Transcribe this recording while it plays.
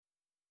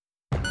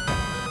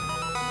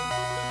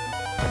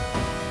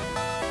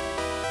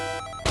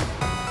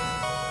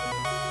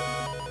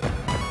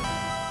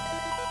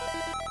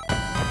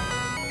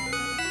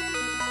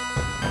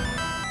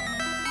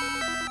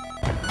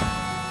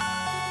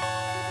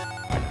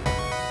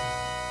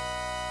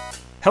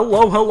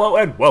Hello, hello,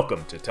 and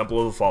welcome to Temple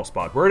of the False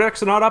Pod, where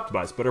decks are not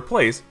optimized, but our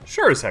plays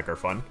sure as heck are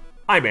fun.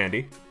 I'm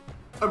Andy.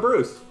 I'm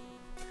Bruce.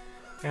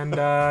 And,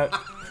 you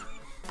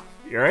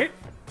alright?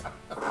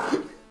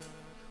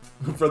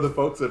 For the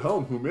folks at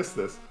home who missed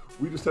this,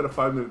 we just had a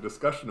 5-minute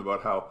discussion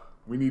about how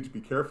we need to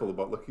be careful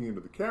about looking into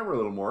the camera a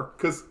little more,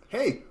 because,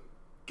 hey,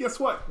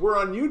 guess what? We're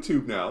on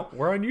YouTube now.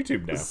 We're on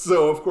YouTube now.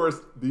 So, of course,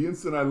 the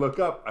instant I look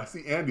up, I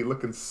see Andy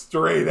looking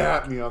straight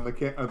at me on the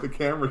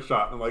camera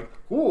shot, and I'm like,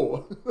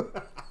 ooh.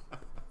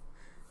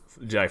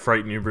 Did I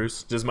frighten you,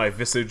 Bruce? Does my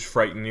visage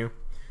frighten you?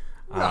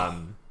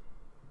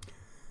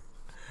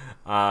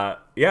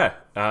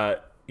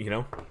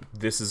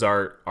 This is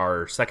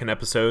our second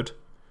episode,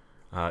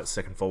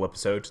 second full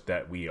episode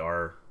that we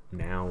are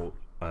now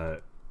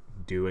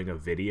doing a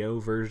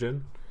video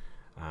version.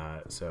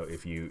 So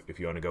if you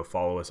want to go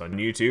follow us on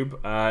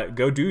YouTube,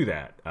 go do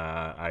that.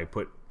 I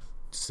put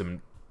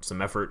some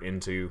effort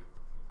into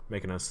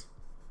making us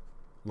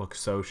look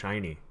so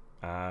shiny.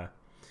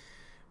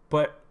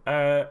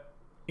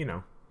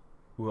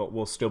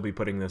 We'll still be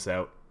putting this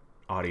out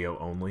audio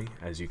only,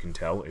 as you can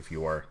tell if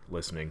you are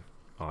listening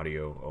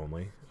audio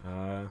only.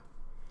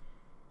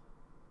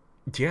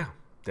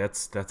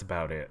 That's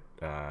about it.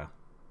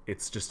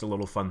 It's just a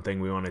little fun thing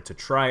we wanted to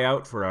try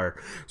out for our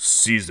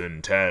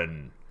season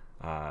 10.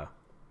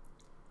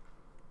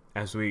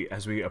 As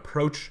we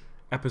approach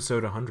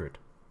episode 100.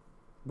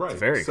 Right. It's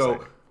very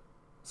exciting.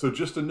 So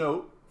just a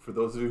note for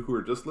those of you who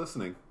are just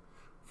listening.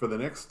 For the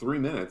next 3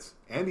 minutes,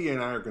 Andy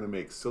and I are going to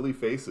make silly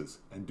faces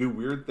and do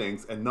weird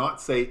things and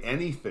not say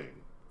anything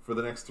for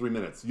the next 3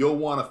 minutes. You'll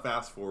want to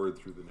fast forward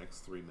through the next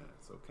 3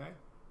 minutes, okay?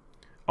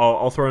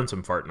 I'll throw in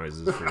some fart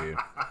noises for you.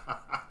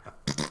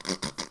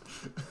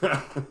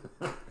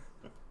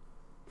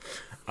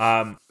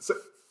 So,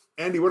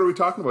 Andy, what are we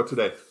talking about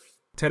today?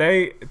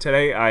 Today,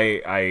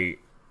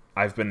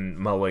 I've been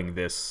mulling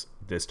this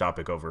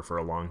topic over for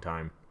a long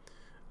time.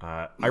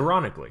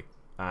 Ironically,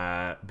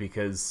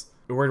 because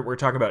we're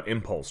talking about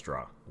impulse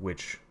draw,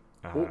 which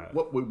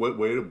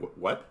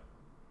What?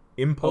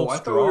 Impulse I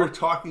thought draw? we were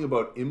talking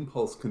about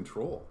impulse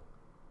control.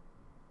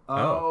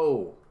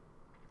 Oh.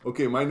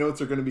 Okay, my notes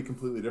are going to be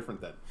completely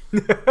different then.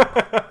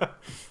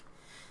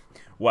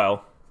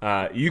 Well,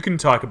 you can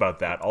talk about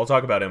that. I'll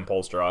talk about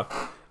impulse draw.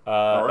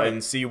 All right.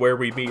 And see where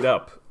we meet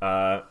up.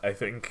 I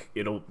think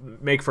it'll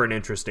make for an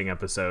interesting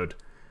episode.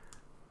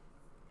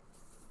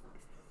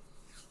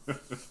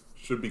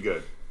 Should be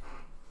good.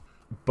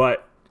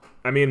 But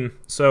I mean,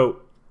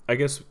 so I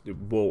guess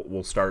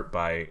we'll start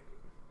by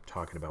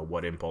talking about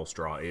what impulse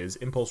draw is.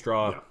 Impulse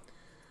draw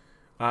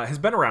has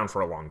been around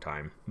for a long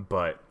time,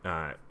 but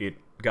it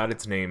got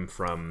its name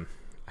from,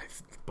 I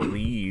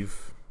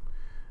believe,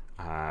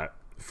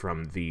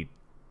 from the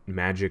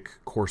Magic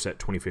Core Set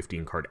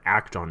 2015 card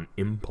Act on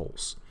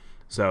Impulse.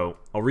 So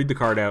I'll read the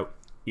card out.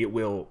 It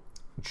will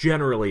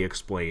generally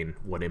explain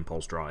what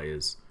impulse draw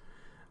is.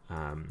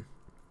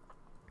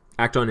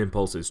 Act on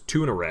Impulse is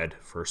 2 and a red.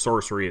 For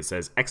sorcery, it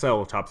says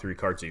exile the top 3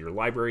 cards of your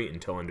library.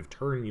 Until end of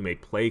turn, you may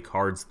play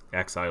cards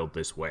exiled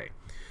this way.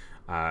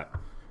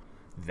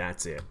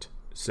 That's it.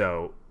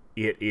 So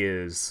it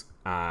is.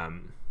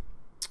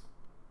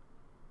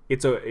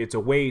 It's a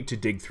way to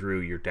dig through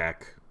your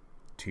deck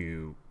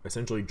to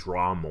essentially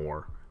draw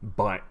more,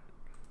 but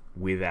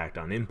with Act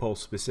on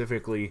Impulse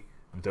specifically,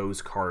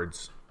 those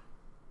cards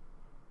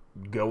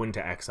go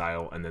into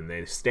exile and then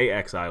they stay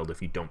exiled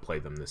if you don't play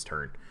them this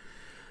turn.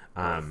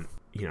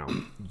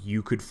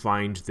 You could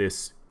find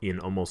this in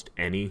almost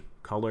any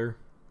color,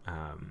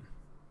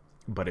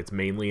 but it's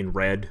mainly in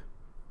red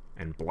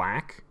and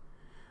black,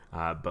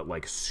 but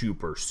like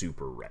super,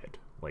 super red.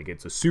 Like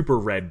it's a super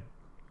red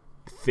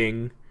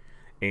thing,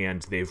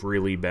 and they've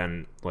really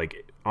been,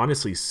 like,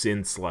 honestly,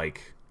 since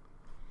like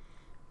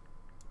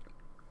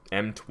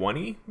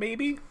M20,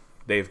 maybe,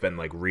 they've been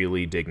like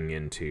really digging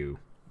into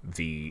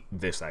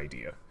this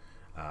idea.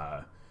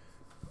 I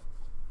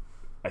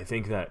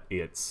think that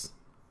it's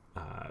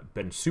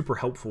been super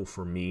helpful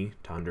for me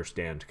to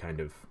understand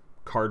kind of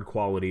card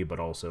quality, but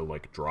also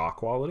like draw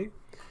quality.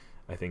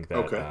 I think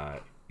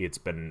that it's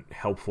been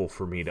helpful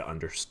for me to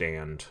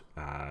understand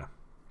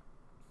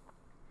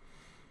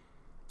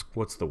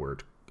what's the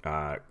word?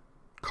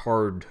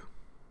 Card,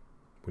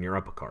 when you're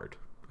up a card.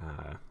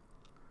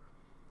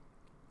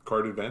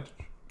 Card advantage?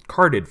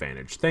 Card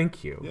advantage,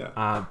 thank you.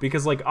 Yeah.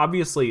 Because, like,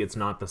 obviously it's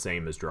not the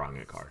same as drawing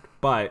a card.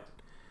 But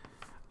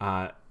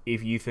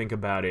if you think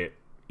about it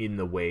in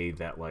the way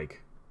that,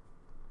 like,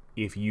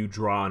 if you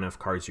draw enough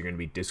cards, you're going to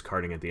be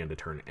discarding at the end of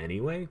turn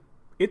anyway,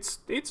 it's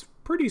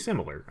pretty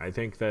similar. I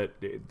think that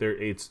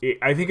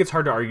I think it's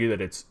hard to argue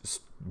that it's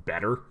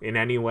better in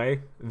any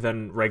way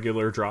than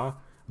regular draw.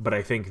 But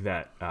I think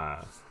that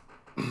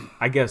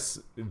I guess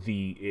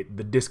the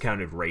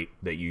discounted rate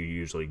that you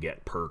usually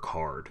get per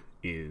card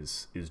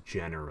is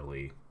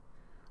generally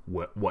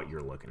what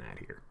you're looking at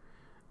here.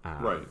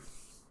 Right.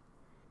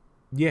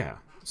 Yeah.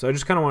 So I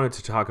just kind of wanted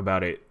to talk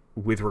about it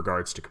with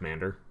regards to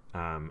Commander.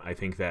 I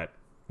think that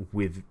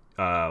with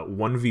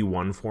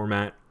 1v1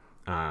 format,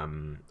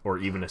 or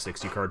even a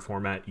 60 card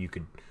format, you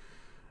could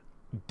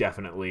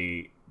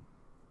definitely,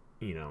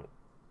 you know,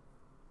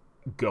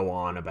 go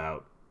on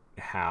about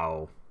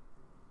how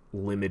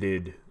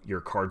limited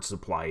your card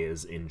supply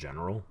is in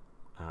general.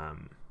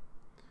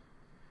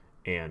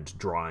 And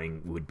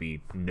drawing would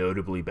be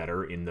notably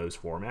better in those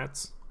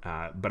formats.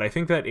 But I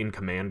think that in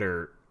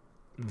Commander,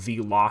 the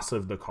loss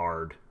of the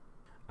card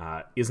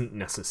isn't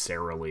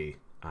necessarily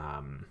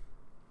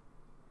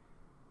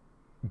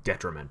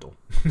detrimental.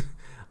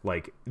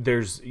 Like,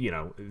 there's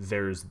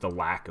the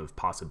lack of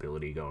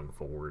possibility going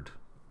forward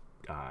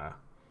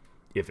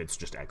if it's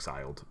just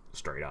exiled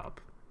straight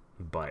up.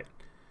 But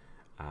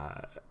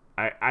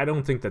I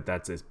don't think that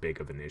that's as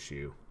big of an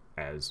issue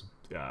as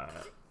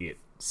it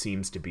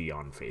seems to be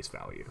on face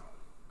value.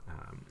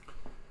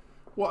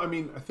 Well, I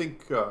mean, I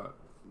think,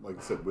 like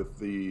I said, with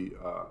the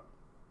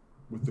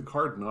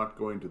card not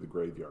going to the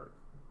graveyard,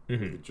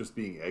 with it just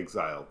being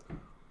exiled,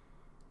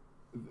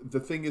 the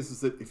thing is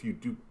that if you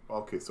do,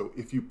 so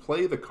if you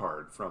play the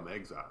card from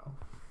exile,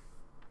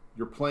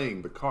 you're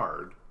playing the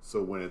card.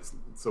 So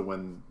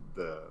when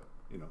the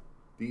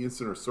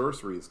instant or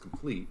sorcery is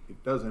complete,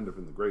 it does end up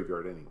in the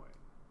graveyard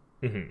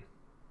anyway.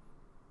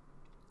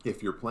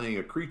 If you're playing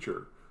a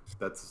creature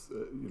that's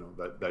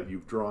that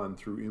you've drawn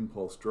through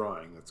impulse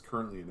drawing that's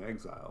currently in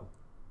exile,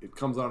 it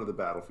comes onto the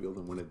battlefield,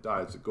 and when it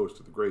dies, it goes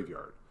to the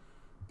graveyard.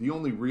 The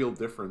only real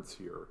difference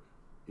here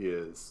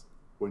is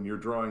when you're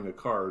drawing a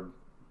card,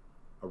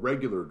 a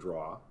regular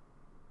draw,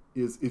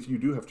 is if you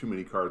do have too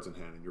many cards in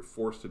hand and you're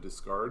forced to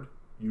discard,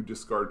 you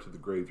discard to the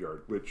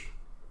graveyard, which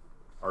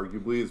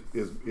arguably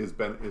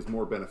is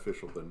more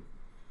beneficial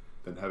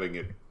than having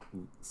it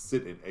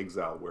sit in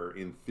exile, where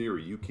in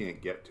theory you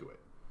can't get to it.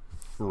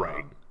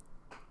 Right.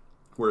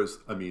 Whereas,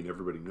 I mean,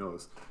 everybody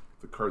knows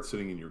the card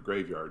sitting in your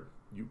graveyard,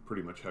 you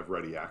pretty much have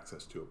ready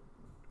access to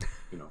it.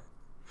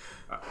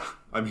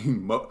 I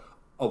mean,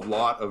 a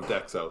lot of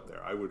decks out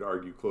there, I would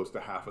argue close to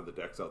half of the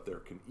decks out there,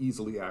 can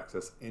easily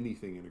access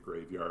anything in a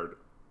graveyard,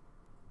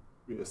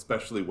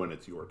 especially when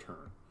it's your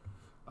turn.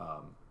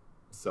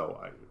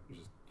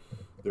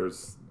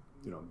 There's,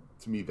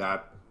 to me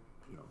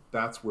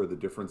that's where the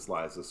difference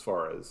lies as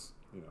far as,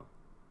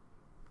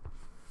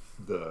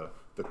 the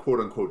quote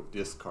unquote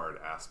discard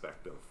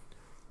aspect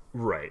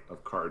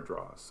of card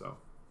draws. So,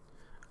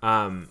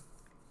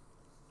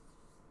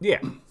 yeah.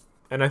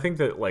 And I think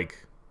that,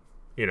 like,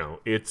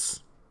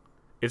 it's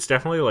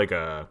definitely like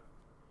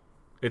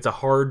it's a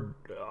hard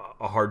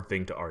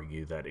thing to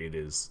argue that it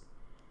is,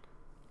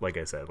 like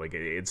I said, like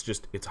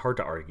it's hard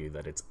to argue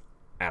that it's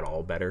at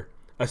all better,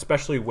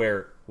 especially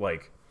where,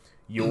 like,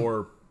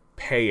 you're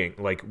paying,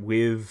 like,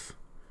 with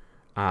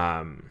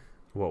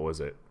what was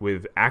it,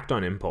 with Act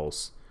on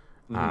Impulse,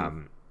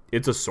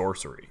 it's a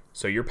sorcery,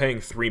 so you're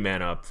paying 3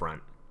 mana up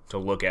front to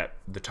look at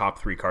the top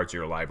 3 cards of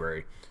your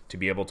library to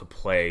be able to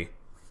play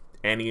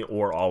any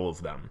or all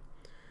of them.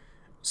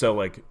 So,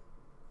 like,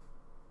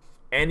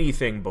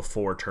 anything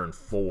before turn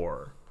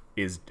 4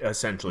 is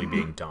essentially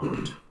being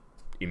dumped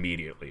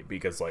immediately,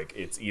 because, like,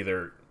 it's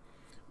either,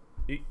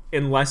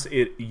 unless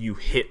you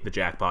hit the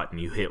jackpot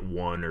and you hit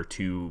 1 or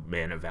 2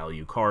 mana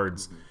value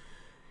cards,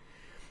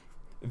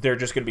 they're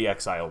just going to be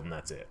exiled, and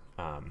that's it.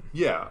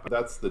 Yeah,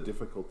 that's the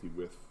difficulty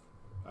with,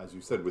 as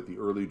you said, with the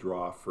early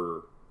draw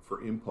for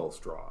impulse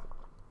draw,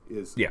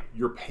 is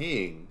you're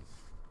paying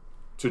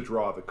to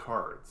draw the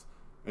cards,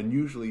 and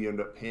usually you end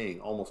up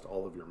paying almost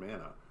all of your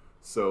mana.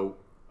 So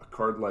a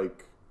card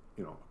like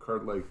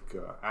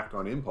Act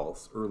on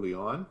Impulse early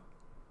on,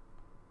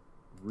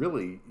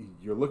 really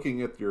you're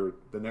looking at the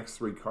next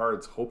 3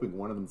 cards, hoping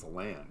one of them's a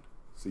land,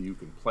 so you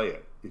can play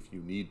it if you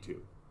need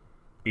to.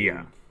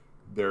 Yeah.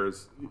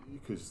 Because,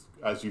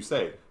 as you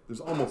say, there's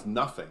almost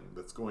nothing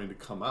that's going to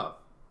come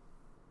up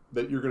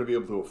that you're going to be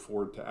able to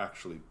afford to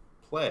actually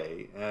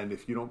play, and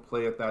if you don't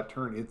play it that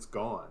turn, it's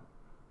gone.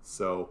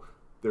 So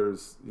there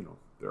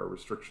are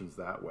restrictions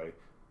that way.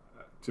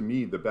 To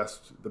me, the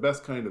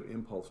best kind of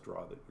impulse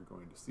draw that you're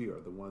going to see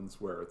are the ones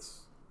where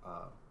it's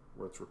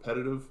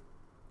repetitive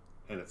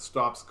and it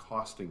stops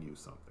costing you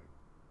something.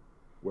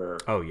 Where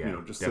just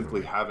definitely.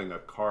 Simply having a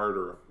card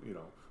or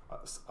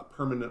a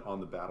permanent on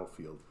the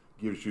battlefield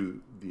gives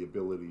you the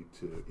ability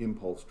to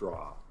impulse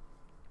draw.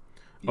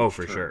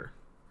 For sure.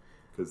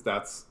 Because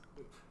that's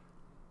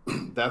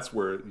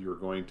where you're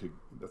going to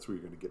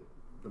get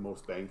the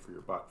most bang for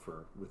your buck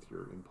with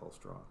your impulse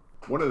draw.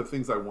 One of the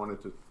things I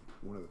wanted to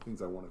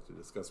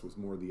discuss was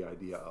more the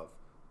idea of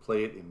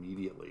play it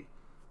immediately.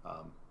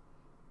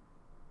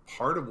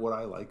 Part of what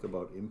I like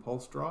about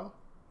impulse draw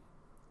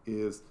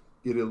is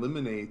it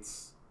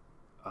eliminates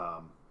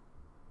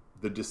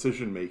the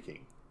decision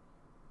making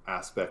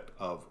aspect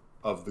of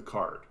the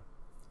card.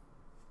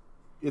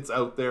 It's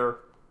out there.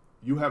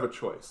 You have a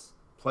choice.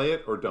 Play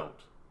it or don't.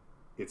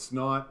 It's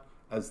not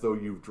as though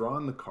you've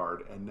drawn the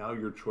card and now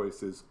your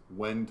choice is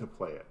when to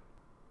play it.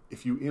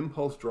 If you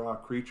impulse draw a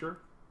creature,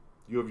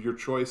 you have your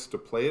choice to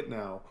play it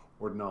now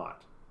or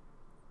not.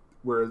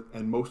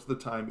 And most of the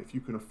time, if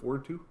you can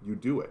afford to, you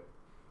do it.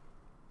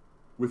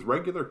 With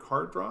regular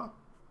card draw,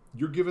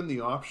 you're given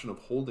the option of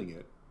holding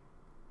it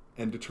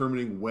and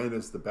determining when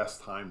is the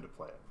best time to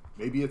play it.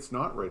 Maybe it's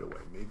not right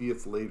away. Maybe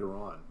it's later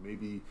on.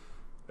 Maybe,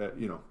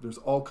 there's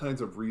all kinds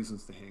of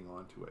reasons to hang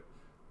on to it.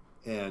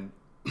 And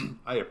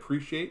I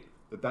appreciate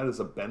that is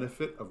a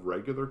benefit of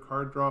regular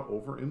card draw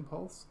over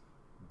impulse,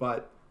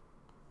 but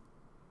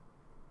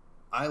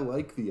I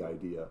like the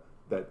idea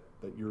that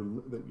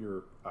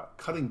you're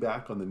cutting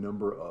back on the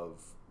number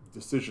of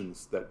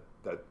decisions that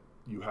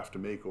you have to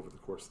make over the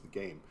course of the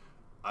game.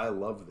 I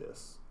love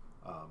this,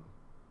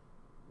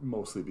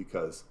 mostly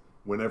because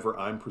whenever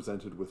I'm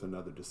presented with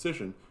another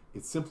decision,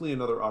 it's simply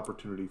another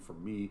opportunity for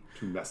me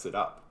to mess it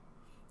up.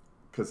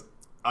 Because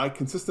I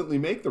consistently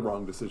make the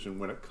wrong decision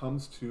when it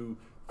comes to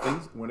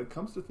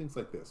things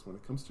like this, when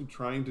it comes to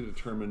trying to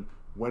determine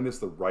when is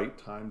the right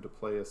time to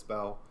play a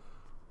spell.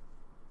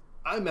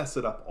 I mess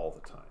it up all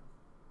the time.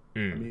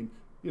 I mean,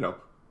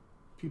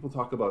 people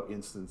talk about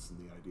instants and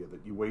the idea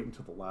that you wait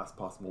until the last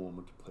possible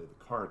moment to play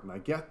the card, and I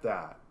get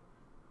that.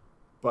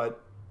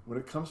 But when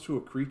it comes to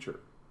a creature,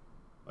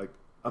 like,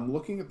 I'm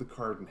looking at the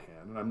card in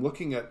hand, and I'm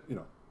looking at,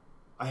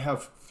 I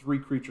have 3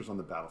 creatures on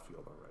the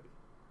battlefield already.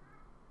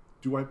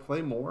 Do I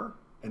play more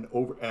and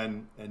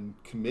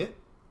commit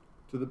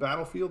to the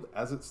battlefield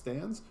as it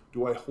stands?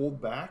 Do I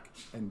hold back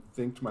and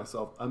think to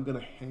myself, I'm going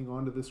to hang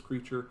on to this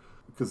creature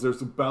because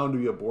there's bound to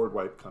be a board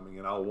wipe coming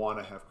and I'll want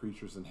to have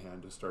creatures in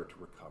hand to start to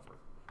recover?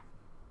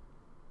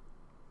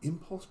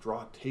 Impulse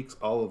draw takes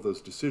all of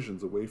those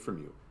decisions away from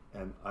you.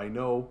 And I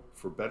know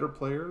for better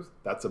players,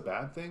 that's a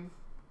bad thing.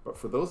 But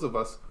for those of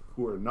us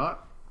who are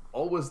not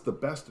always the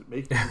best at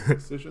making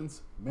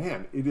decisions,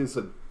 man, it's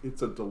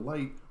a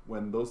delight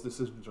when those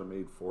decisions are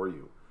made for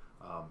you.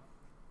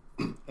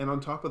 And on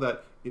top of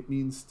that, it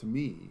means to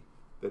me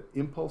that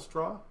impulse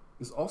draw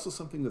is also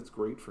something that's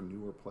great for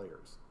newer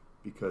players,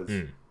 because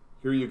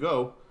here you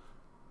go,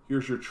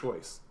 here's your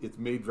choice. It's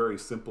made very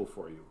simple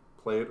for you.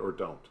 Play it or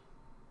don't.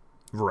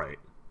 Right.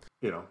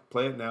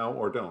 Play it now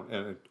or don't.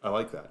 And I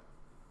like that.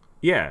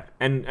 Yeah,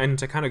 and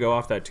to kind of go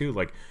off that too,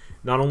 like,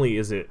 not only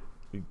is it,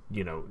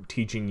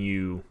 teaching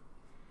you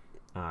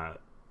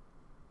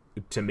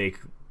to make,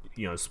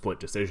 split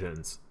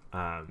decisions,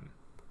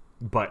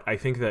 but I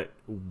think that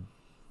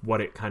what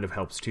it kind of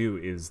helps too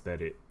is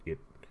that it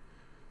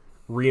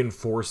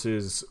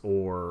reinforces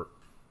or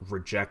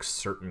rejects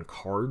certain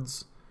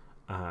cards.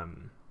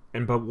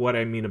 But what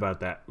I mean about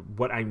that,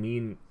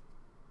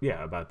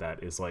 about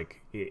that is,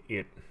 like,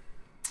 it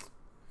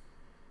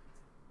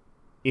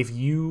if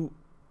you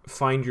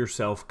find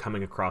yourself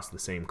coming across the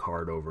same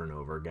card over and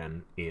over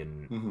again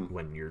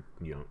when you're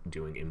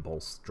doing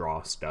impulse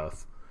draw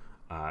stuff,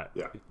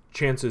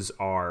 chances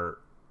are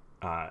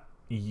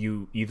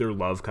you either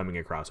love coming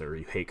across it or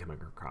you hate coming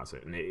across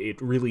it, and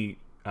it really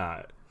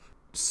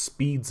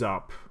speeds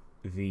up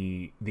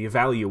the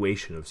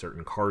evaluation of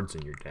certain cards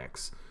in your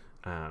decks.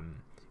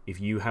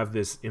 If you have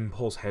this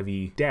impulse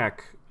heavy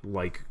deck,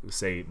 like,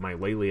 say, my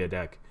Lelia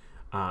deck,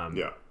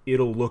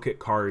 it'll look at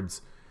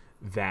cards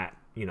that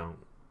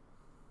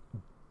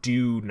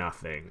do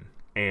nothing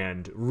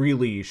and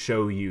really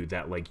show you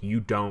that, like, you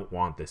don't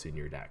want this in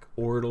your deck.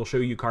 Or it'll show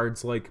you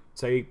cards like,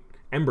 say,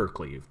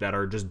 Embercleave, that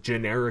are just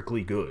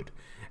generically good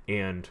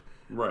and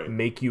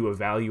make you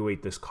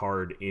evaluate this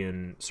card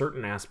in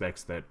certain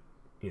aspects that,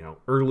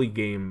 early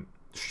game,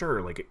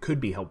 sure, like, it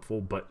could be helpful,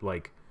 but,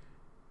 like,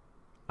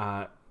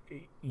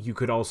 you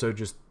could also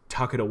just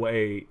tuck it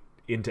away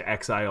into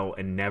exile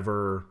and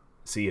never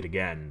see it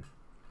again.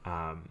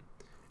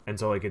 And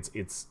so, like,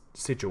 it's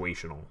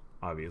situational,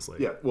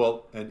 obviously. Yeah,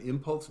 well, an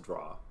impulse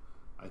draw,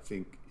 I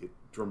think it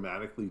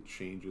dramatically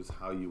changes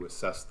how you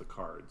assess the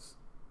cards.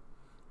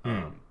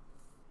 In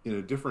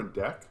a different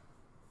deck,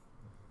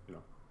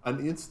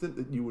 an instant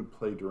that you would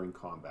play during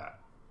combat,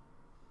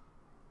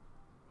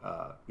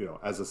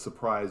 as a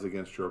surprise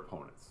against your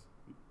opponents.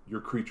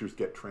 Your creatures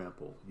get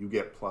trampled. You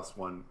get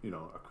 +1,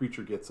 a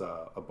creature gets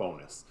a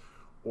bonus.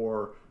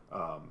 Or,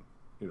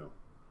 you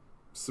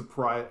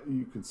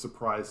can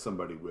surprise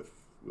somebody with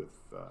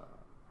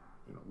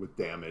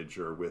damage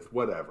or with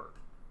whatever.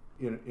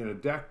 In a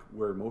deck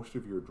where most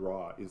of your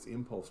draw is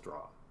impulse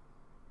draw,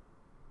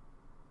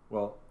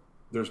 well,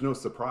 there's no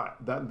surprise.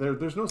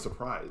 There's no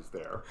surprise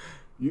there.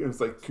 It's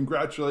like,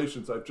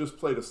 congratulations! I've just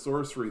played a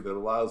sorcery that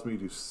allows me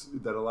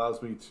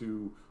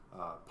to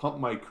pump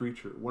my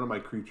creature, one of my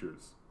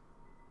creatures.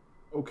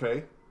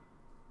 Okay,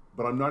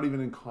 but I'm not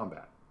even in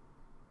combat.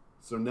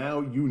 So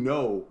now you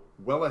know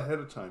well ahead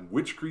of time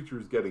which creature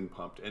is getting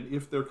pumped and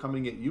if they're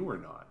coming at you or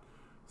not.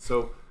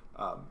 So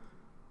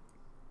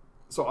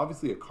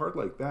obviously a card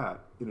like that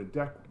in a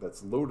deck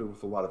that's loaded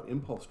with a lot of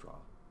impulse draw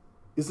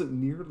isn't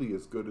nearly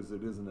as good as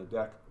it is in a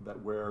deck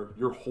where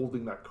you're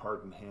holding that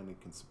card in hand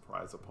and can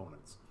surprise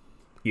opponents.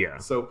 Yeah.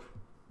 So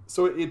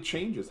it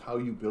changes how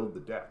you build the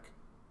deck,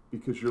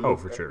 because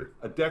for sure.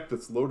 A deck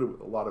that's loaded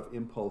with a lot of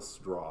impulse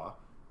draw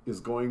is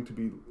going to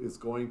be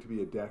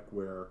a deck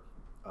where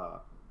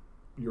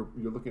you're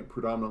looking at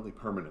predominantly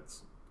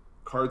permanents,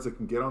 cards that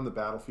can get on the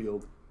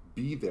battlefield,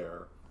 be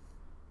there,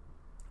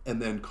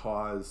 and then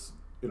cause,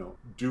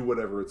 do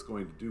whatever it's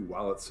going to do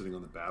while it's sitting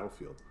on the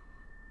battlefield.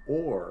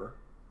 Or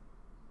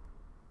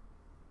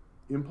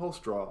Impulse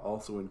Draw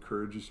also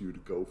encourages you to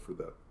go for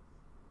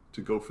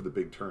the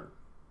big turn.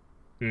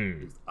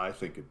 I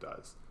think it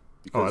does.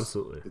 Because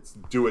absolutely. It's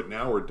do it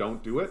now or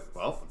don't do it.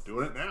 Well, I'm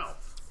doing it now.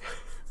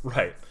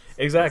 Right.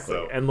 Exactly.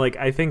 So- And like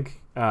I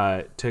think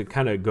to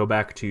kind of go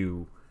back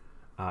to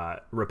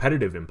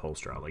repetitive impulse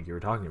draw, like you were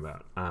talking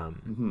about,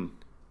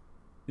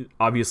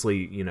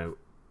 obviously,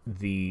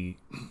 the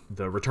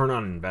return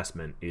on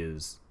investment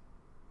is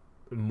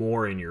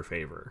more in your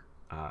favor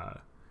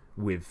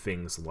with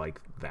things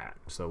like that.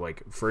 So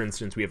like for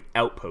instance, we have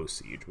Outpost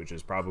Siege, which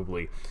is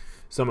probably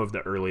some of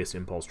the earliest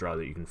impulse draw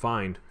that you can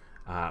find,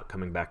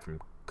 coming back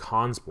from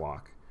Khan's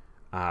block.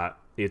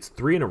 It's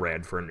 3 and a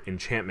red for an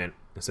enchantment.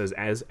 It says,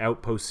 as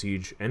Outpost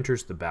Siege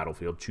enters the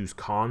battlefield, choose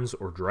Khans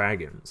or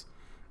Dragons.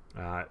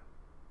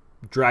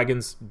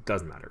 Dragons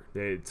doesn't matter.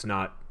 It's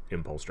not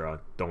impulse draw.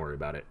 Don't worry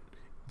about it.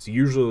 It's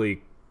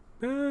usually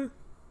the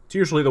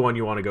one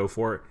you want to go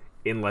for,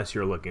 unless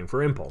you're looking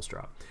for impulse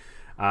draw.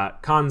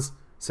 Khans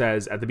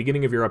says, at the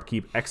beginning of your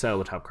upkeep, exile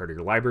the top card of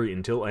your library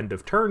until end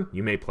of turn.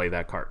 You may play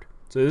that card.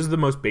 So this is the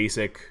most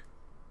basic,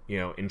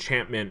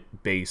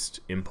 enchantment-based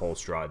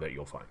impulse draw that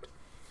you'll find.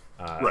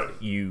 Right.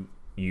 You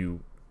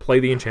play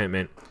the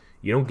enchantment.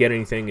 You don't get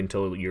anything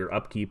until your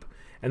upkeep,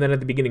 and then at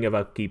the beginning of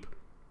upkeep,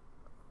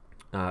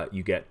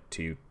 you get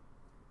to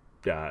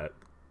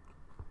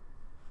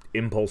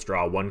impulse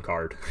draw 1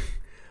 card,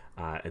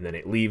 and then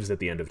it leaves at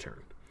the end of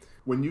turn.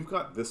 When you've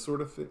got this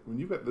sort of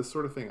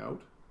thing,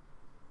 out,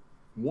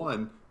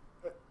 one,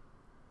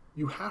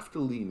 you have to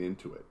lean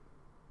into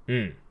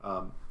it.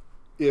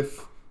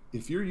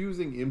 If you're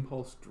using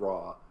impulse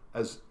draw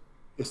as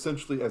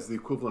essentially as the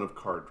equivalent of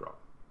card draw,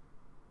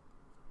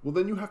 well,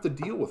 then you have to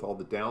deal with all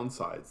the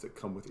downsides that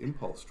come with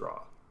impulse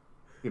draw.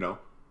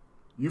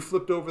 You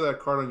flipped over that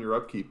card on your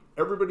upkeep.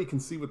 Everybody can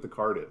see what the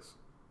card is.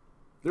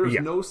 There's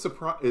no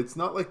surprise. It's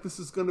not like this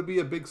is going to be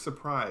a big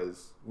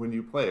surprise when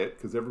you play it,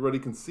 because everybody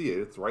can see it.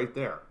 It's right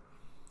there.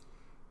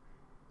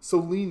 So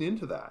lean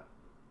into that.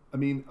 I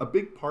mean, a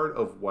big part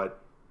of what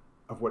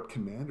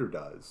Commander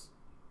does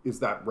is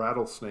that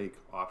rattlesnake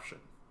option.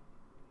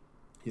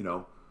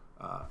 And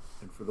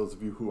for those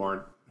of you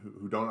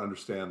who don't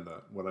understand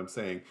what I'm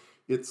saying,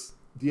 it's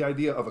the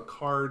idea of a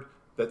card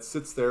that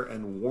sits there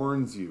and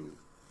warns you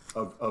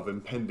of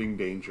impending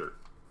danger.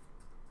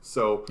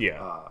 So,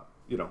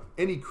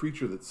 any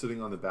creature that's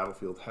sitting on the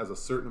battlefield has a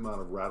certain amount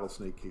of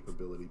rattlesnake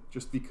capability,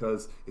 just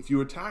because if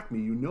you attack me,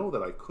 you know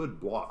that I could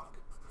block,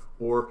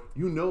 or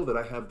you know that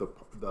I have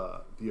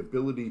the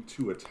ability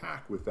to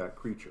attack with that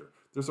creature.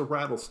 There's a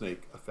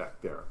rattlesnake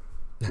effect there.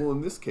 Well,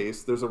 in this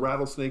case, there's a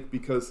rattlesnake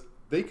because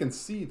they can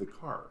see the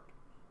card.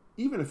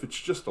 Even if it's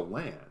just a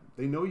land,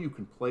 they know you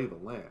can play the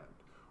land.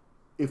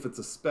 If it's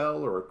a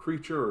spell or a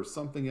creature or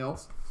something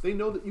else, they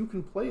know that you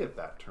can play it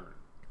that turn,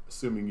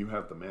 assuming you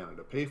have the mana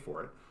to pay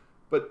for it.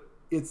 But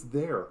it's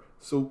there,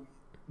 so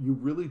you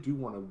really do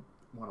want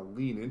to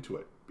lean into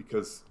it,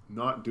 because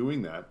not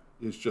doing that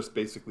is just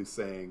basically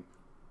saying,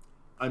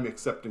 I'm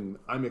accepting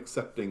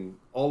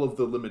all of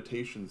the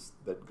limitations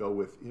that go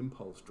with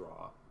impulse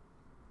draw,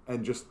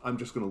 and I'm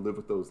just going to live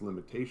with those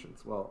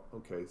limitations. Well,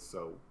 okay,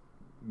 so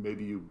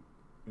maybe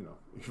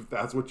if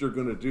that's what you're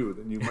going to do,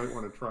 then you might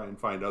want to try and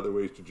find other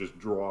ways to just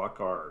draw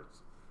cards.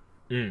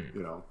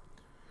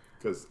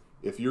 Because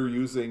if you're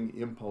using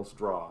impulse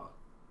draw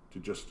to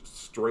just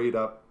straight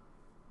up,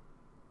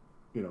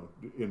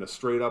 in a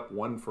straight up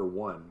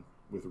 1-for-1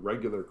 with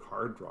regular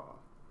card draw,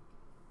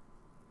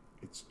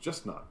 it's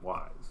just not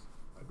wise.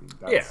 I mean,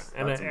 that's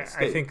a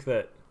mistake. I think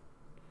that,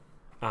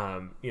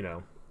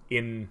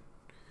 in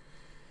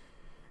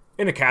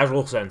a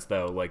casual sense,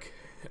 though, like,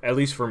 at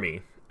least for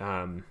me,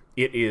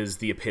 it is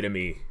the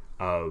epitome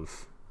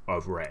of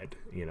red.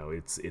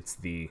 It's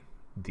the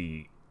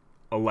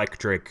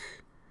electric,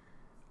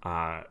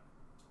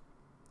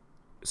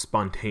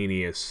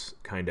 spontaneous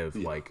kind of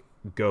like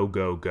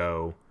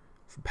go,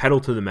 pedal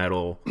to the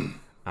metal.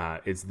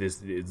 It's this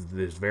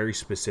very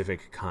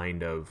specific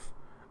kind of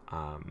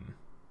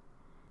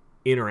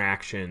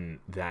interaction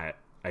that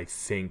I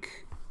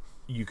think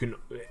you can,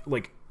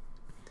 like,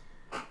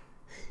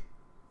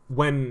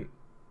 when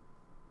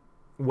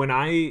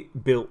I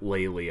built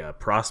Lelia,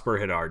 Prosper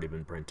had already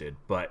been printed,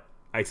 but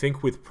I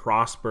think with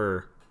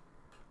Prosper,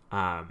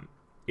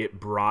 it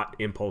brought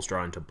Impulse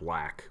Draw into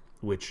black,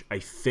 which I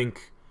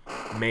think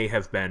may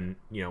have been,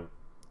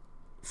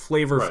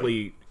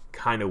 flavorfully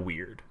kind of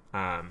weird.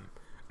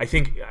 I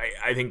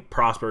think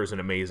Prosper is an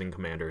amazing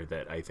commander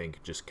that I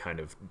think just kind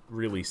of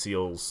really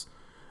seals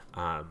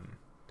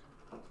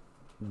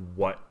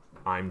what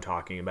I'm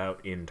talking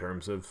about in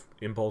terms of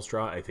Impulse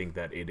Draw. I think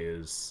that it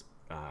is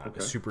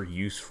a super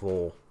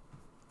useful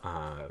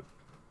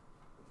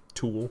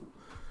tool,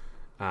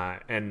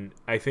 and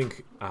I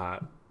think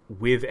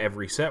with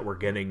every set we're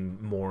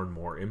getting more and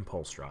more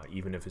Impulse Draw,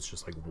 even if it's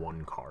just like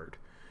 1 card,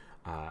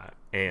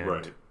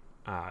 and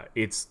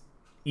it's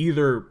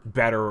either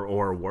better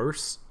or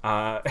worse,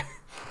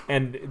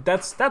 and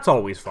that's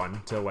always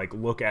fun to like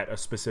look at a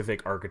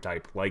specific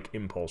archetype like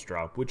Impulse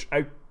Draw, which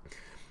I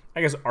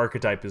guess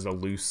archetype is a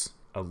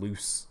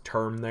loose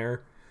term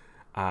there,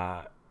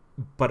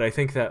 but I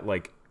think that,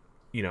 like,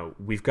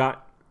 we've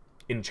got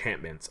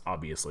enchantments,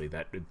 obviously,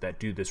 that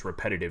do this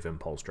repetitive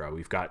impulse draw.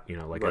 We've got,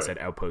 like I said,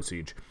 Outpost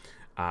Siege.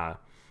 And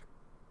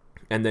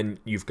then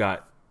you've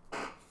got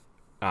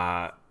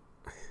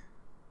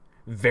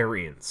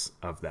variants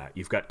of that.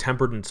 You've got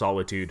Tempered in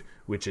Solitude,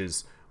 which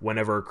is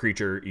whenever a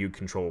creature you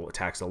control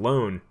attacks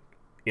alone,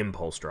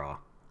 impulse draw,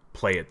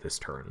 play it this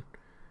turn.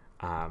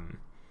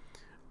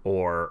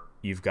 Or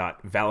you've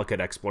got Valakut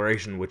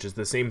Exploration, which is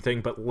the same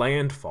thing but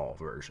landfall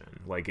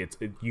version. Like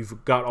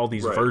you've got all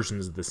these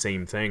versions of the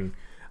same thing,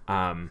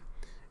 and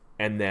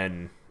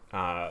then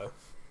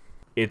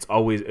it's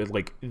always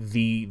like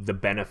the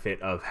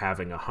benefit of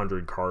having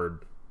 100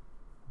 card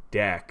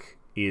deck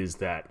is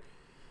that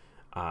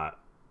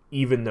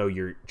even though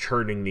you're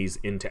churning these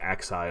into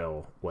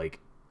exile, like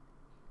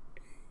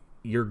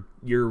you're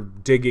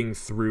digging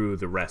through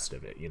the rest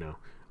of it,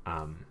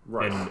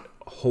 and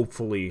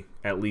hopefully,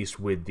 at least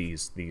with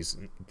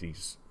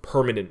these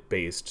permanent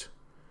based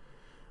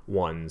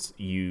ones,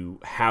 you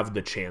have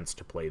the chance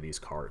to play these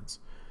cards.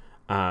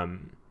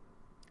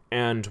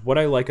 And what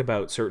I like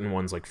about certain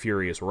ones like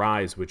Furious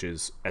Rise, which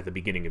is at the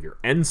beginning of your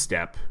end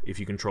step,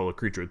 if you control a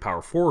creature with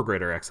power 4 or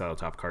greater, exile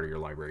top card of your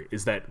library,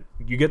 is that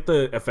you get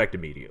the effect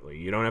immediately.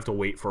 You don't have to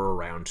wait for a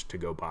round to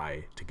go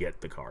by to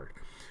get the card.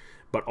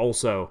 But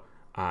also,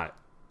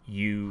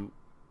 you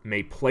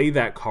may play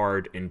that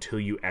card until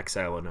you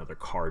exile another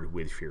card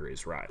with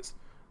Furious Rise.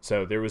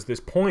 So there was this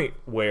point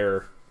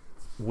where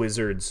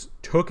Wizards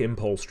took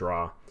Impulse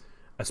Draw,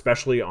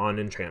 especially on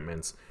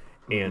enchantments,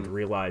 and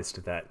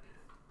realized that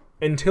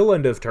until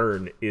end of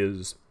turn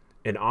is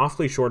an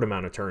awfully short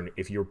amount of turn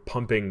if you're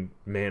pumping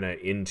mana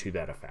into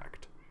that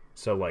effect.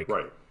 So like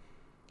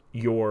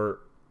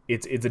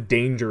it's a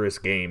dangerous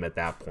game at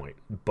that point.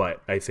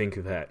 But I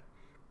think that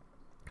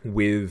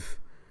with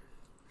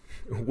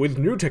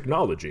new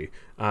technology,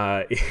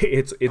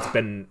 it's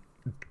been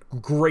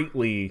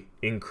greatly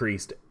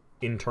increased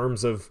in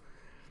terms of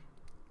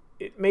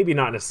maybe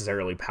not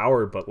necessarily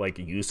power, but like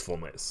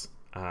usefulness.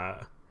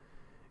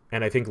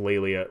 And I think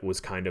Lelia was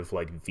kind of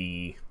like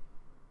the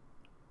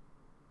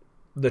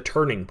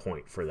turning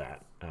point for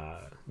that,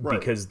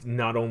 because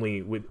not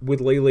only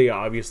with Lelia,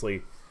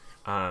 obviously,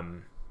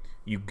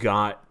 you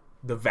got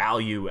the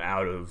value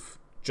out of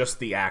just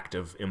the act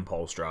of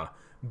impulse draw,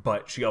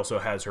 but she also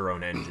has her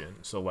own engine.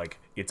 So like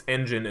it's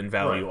engine and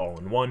value all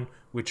in one,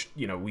 which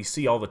we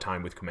see all the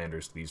time with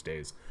commanders these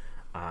days.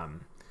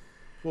 And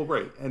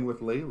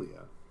with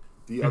Lelia,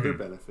 the other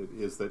benefit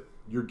is that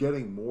you're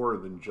getting more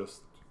than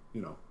just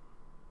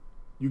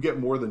you get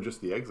more than just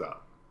the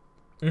exile.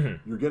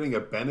 You're getting a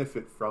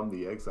benefit from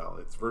the exile.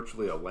 It's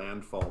virtually a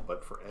landfall,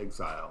 but for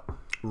exile.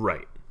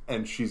 Right.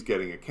 And she's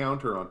getting a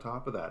counter on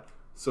top of that.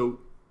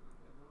 So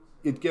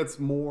it gets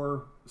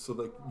more, so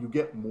like you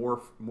get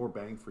more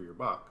bang for your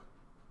buck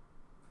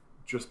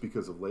just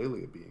because of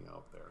Lelia being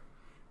out there.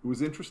 It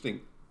was interesting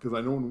because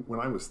I know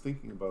when I was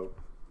thinking about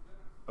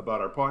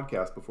our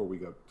podcast before we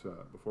got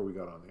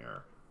on the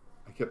air,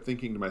 I kept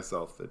thinking to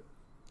myself that,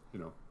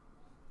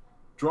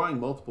 drawing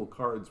multiple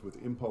cards with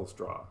impulse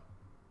draw,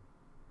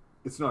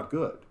 it's not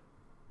good,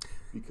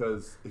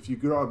 because if you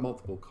draw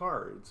multiple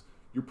cards,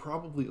 you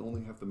probably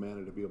only have the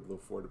mana to be able to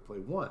afford to play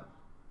one.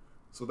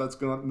 So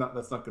that's not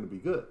going to be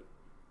good.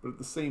 But at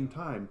the same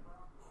time,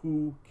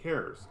 who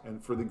cares?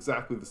 And for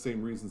exactly the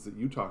same reasons that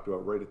you talked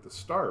about right at the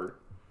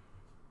start,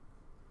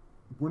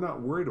 we're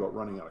not worried about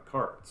running out of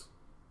cards.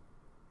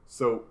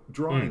 So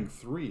drawing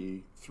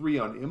three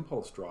on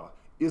impulse draw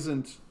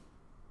isn't,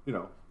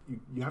 you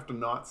have to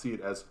not see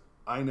it as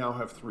I now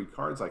have 3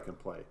 cards I can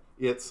play.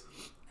 It's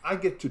I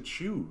get to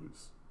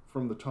choose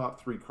from the top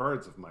 3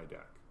 cards of my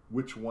deck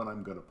which one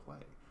I'm going to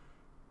play.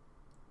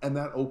 And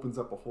that opens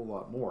up a whole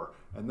lot more.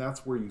 And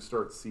that's where you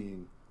start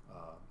seeing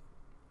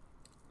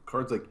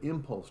cards like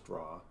Impulse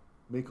Draw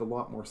make a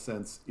lot more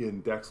sense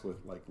in decks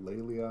with like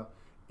Lelia,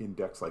 in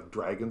decks like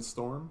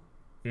Dragonstorm,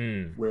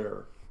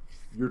 where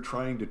you're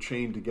trying to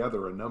chain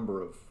together a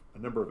number of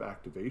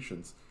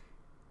activations.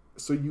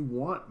 So you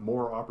want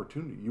more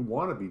opportunity. You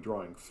want to be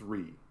drawing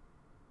 3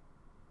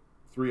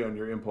 on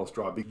your impulse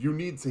draw, because you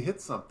need to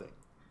hit something.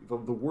 The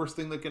worst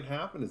thing that can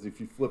happen is if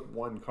you flip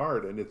one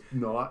card and it's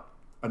not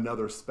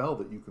another spell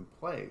that you can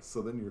play,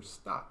 so then you're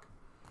stuck.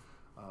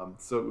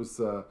 So it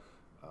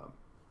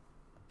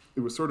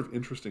was sort of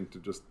interesting to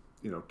just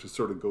to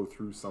sort of go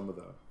through some of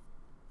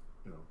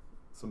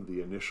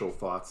the initial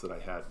thoughts that I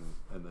had,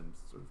 and then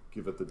sort of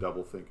give it the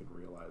double think and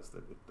realize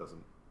that it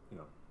doesn't,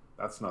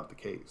 that's not the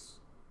case.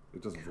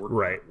 It doesn't work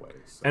that way.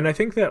 So. And I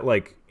think that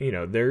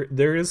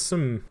there's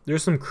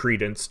some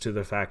credence to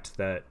the fact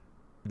that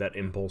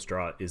impulse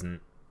draw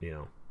isn't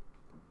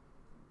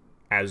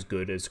as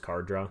good as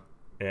card draw,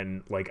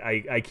 and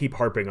I keep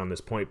harping on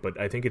this point, but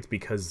I think it's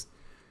because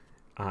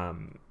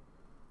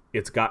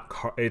it's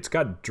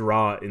got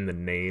draw in the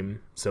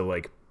name, so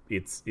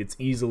it's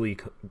easily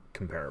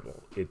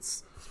comparable.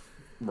 It's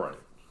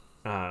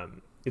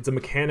it's a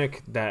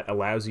mechanic that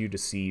allows you to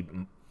see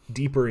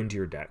deeper into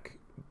your deck.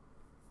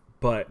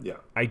 But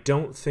I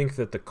don't think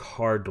that the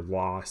card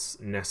loss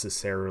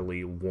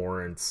necessarily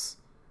warrants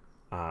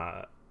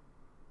Well,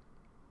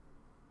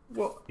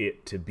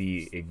 it to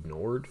be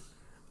ignored.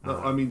 no,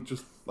 I mean,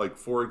 just like,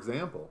 for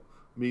example,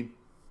 I mean,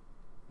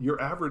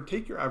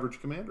 take your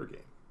average Commander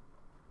game.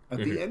 At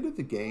the end of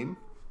the game,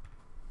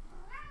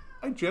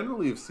 I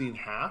generally have seen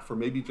half or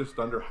maybe just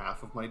under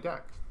half of my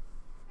deck.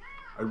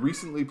 I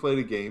recently played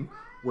a game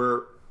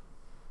where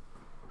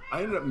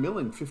I ended up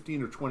milling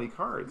 15 or 20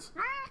 cards.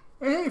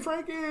 Hey,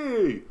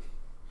 Frankie!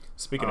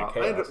 Speaking of I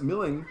chaos, ended up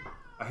milling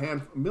a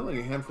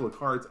handful of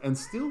cards and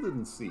still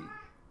didn't see.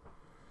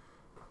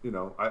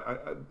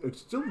 I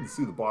still didn't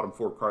see the bottom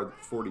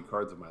 40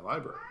 cards of my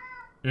library.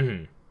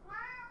 Mm-hmm.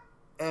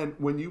 And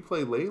when you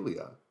play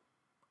Lelia,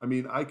 I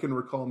mean, I can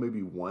recall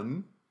maybe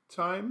one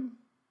time,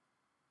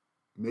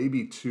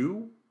 maybe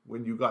two,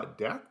 when you got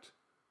decked.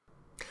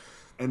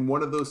 And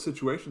one of those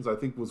situations, I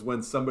think, was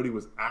when somebody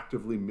was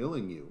actively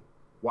milling you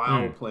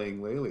while playing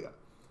Lelia.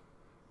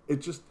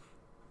 It just,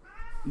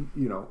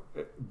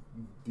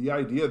 the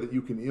idea that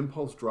you can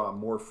impulse draw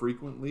more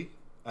frequently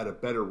at a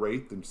better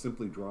rate than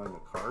simply drawing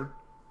a card,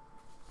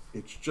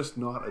 it's just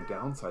not a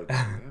downside to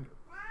Commander.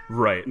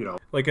 Right.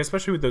 Like,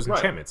 especially with those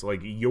enchantments,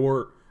 like,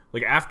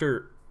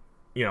 after,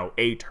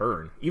 a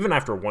turn, even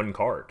after one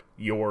card,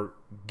 you're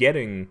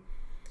getting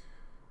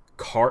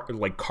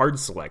card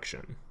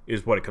selection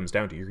is what it comes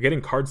down to. You're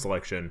getting card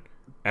selection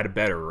at a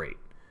better rate.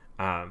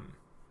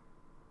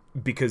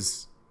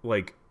 Because,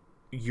 like,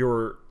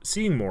 you're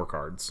seeing more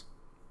cards,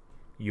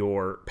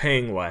 you're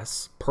paying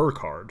less per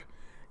card,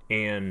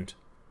 and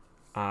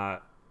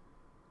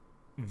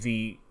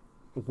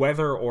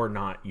whether or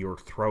not you're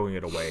throwing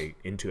it away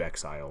into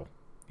exile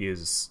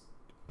is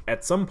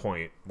at some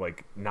point,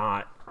 like,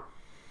 not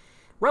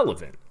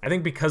relevant. I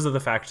think because of the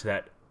fact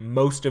that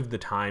most of the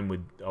time with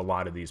a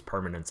lot of these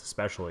permanents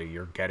especially,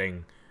 you're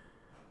getting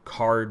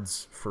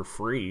cards for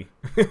free,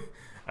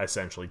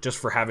 essentially, just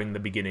for having the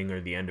beginning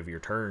or the end of your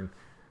turn.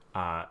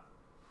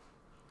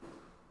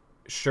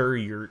 Sure,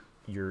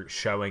 you're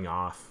showing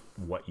off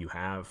what you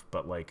have,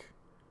 but, like,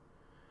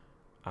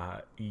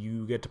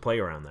 you get to play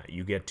around that.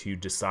 You get to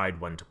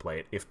decide when to play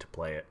it, if to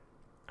play it.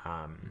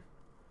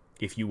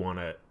 If you want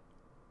to,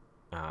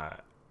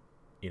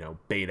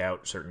 bait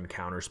out certain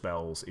counter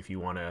spells, if you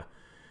want to,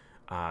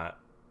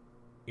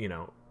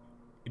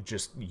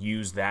 just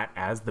use that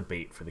as the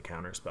bait for the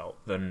counter spell,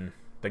 then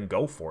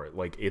go for it.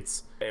 Like,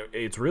 it's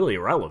really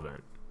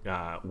irrelevant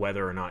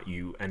whether or not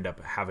you end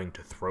up having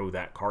to throw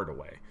that card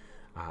away.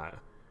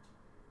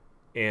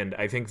 And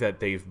I think that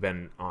they've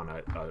been on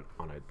a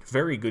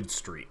very good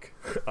streak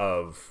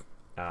of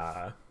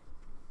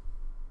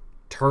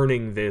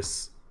turning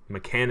this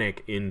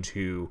mechanic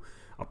into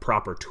a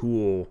proper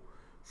tool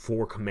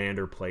for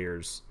Commander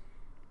players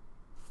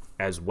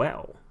as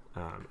well.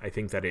 I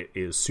think that it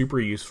is super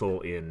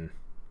useful in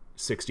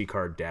 60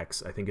 card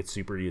decks. I think it's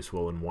super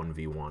useful in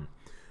 1v1.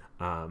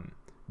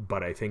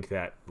 But I think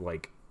that,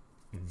 like,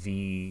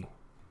 the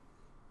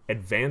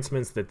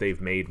advancements that they've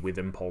made with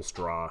Impulse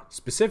Draw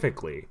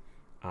specifically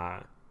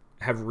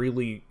have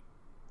really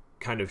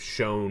kind of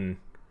shown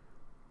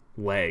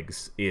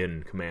legs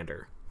in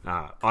Commander.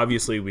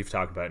 Obviously, we've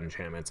talked about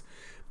enchantments,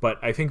 but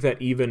I think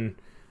that even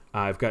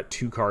I've got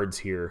two cards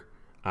here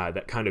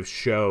that kind of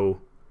show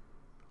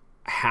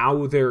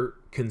how they're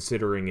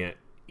considering it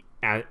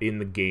in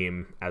the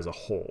game as a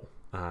whole.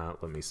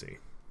 Let me see.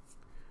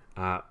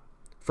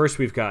 First,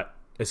 we've got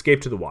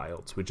Escape to the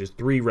Wilds, which is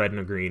 3 red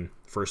and a green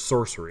for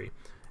sorcery.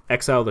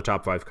 Exile the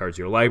top 5 cards of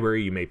your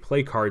library. You may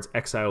play cards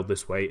exiled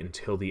this way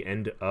until the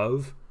end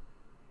of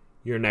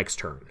your next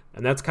turn.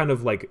 And that's kind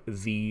of like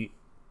the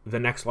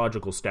next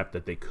logical step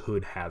that they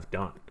could have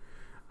done.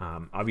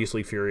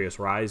 Obviously, Furious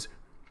Rise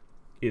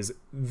is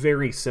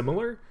very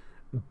similar,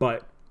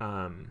 but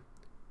going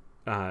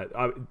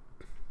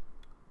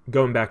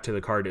back to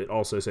the card, it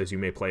also says you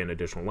may play an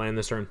additional land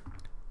this turn.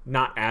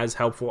 Not as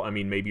helpful. I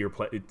mean, maybe you're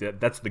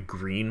that's the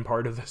green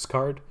part of this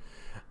card.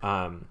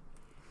 I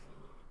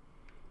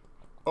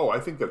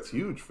think that's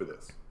huge for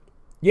this.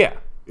 Yeah.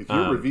 If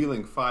you're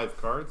revealing 5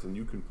 cards and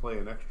you can play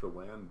an extra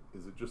land,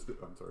 is it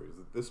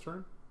this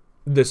turn?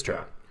 This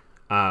turn.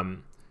 Yeah.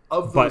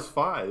 Of those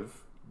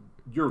 5,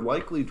 you're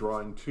likely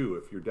drawing 2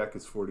 if your deck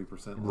is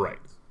 40% lands. Right.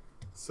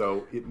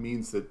 So it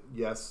means that,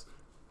 yes,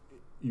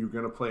 you're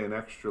going to play an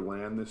extra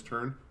land this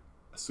turn.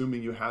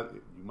 Assuming you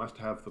must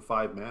have the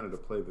 5 mana to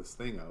play this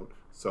thing out.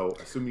 So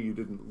assuming you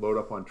didn't load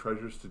up on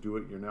treasures to do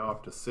it, you're now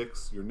up to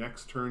 6. Your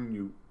next turn,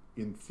 you,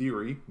 in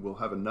theory, will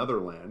have another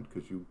land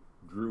because you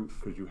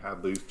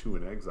have these 2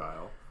 in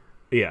exile.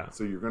 Yeah.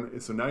 So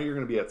now you're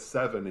gonna be at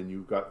 7, and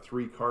you've got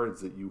 3 cards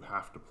that you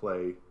have to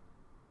play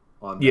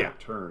on that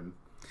turn.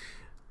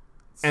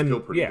 It's still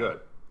pretty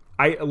good.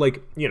 I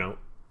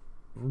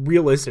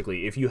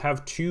realistically, if you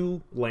have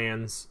 2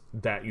 lands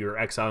that you're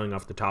exiling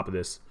off the top of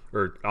this,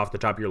 or off the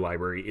top of your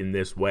library in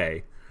this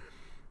way,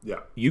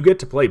 you get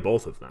to play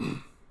both of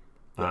them.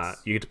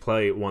 Yes. You get to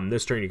play one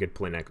this turn, you get to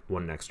play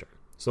one next turn.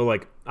 So,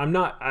 like, I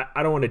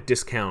don't want to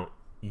discount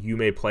you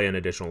may play an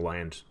additional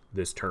land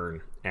this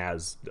turn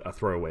as a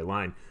throwaway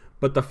line,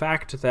 But the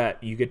fact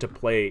that you get to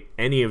play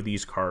any of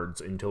these cards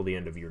until the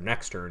end of your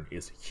next turn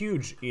is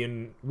huge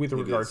with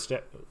regards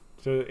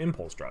to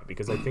Impulse Draw,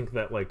 because I think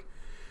that like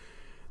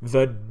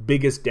the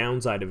biggest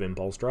downside of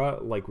Impulse Draw,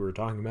 like we were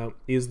talking about,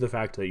 is the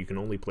fact that you can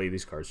only play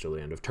these cards till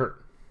the end of turn.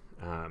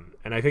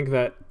 And I think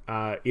that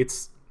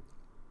it's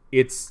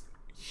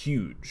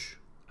huge.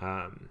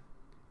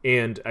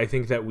 And I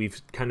think that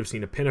we've kind of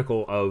seen a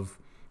pinnacle of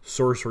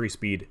sorcery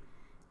speed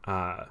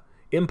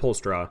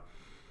Impulse Draw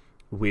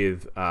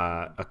with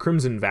a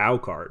Crimson Vow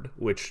card,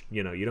 which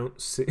you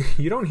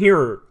don't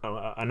hear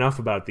enough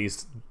about the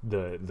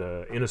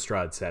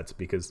Innistrad sets,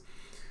 because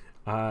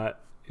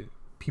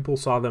people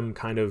saw them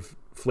kind of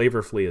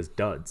flavorfully as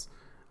duds.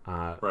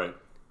 Right.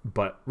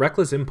 But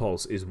Reckless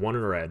Impulse is 1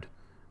 red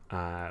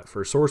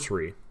for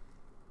sorcery.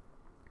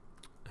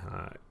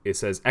 It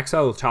says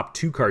exile the top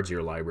 2 cards of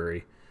your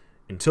library.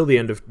 Until the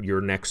end of your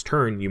next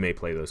turn, you may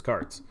play those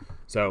cards.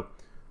 So,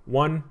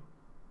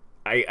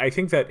 I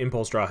think that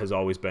Impulse Draw has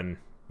always been,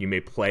 you may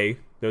play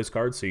those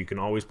cards, so you can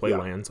always play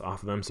lands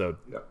off of them. So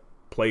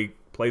play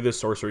this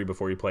sorcery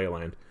before you play a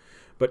land.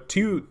 But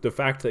 2, the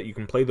fact that you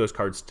can play those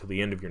cards till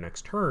the end of your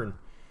next turn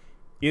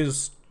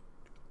is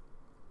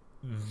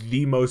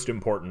the most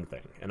important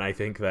thing. And I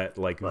think that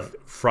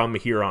from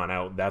here on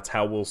out, that's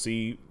how we'll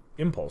see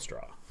Impulse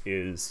Draw,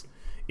 is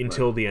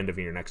until the end of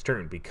your next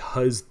turn,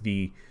 because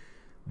the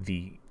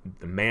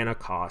mana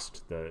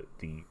cost, the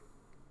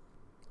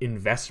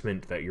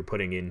investment that you're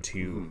putting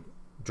into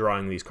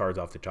drawing these cards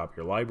off the top of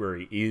your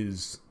library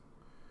is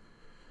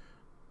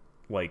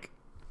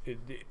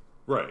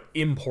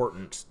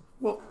important.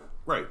 Well,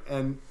 right.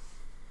 And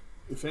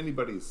if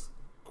anybody's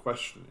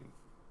questioning,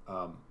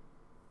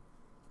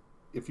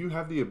 if you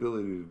have the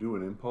ability to do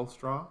an Impulse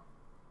Draw,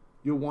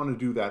 you'll want to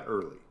do that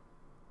early.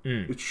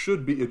 It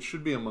should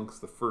be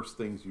amongst the first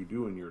things you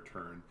do in your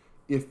turn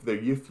if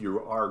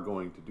you are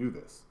going to do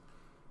this.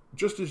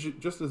 Just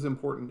as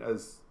important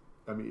as,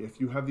 if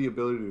you have the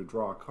ability to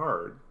draw a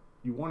card,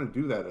 you want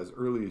to do that as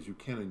early as you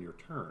can in your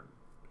turn,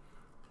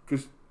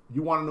 because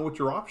you want to know what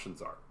your options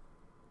are,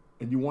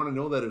 and you want to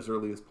know that as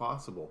early as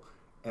possible.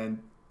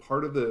 And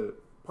part of the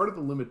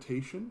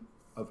limitation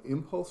of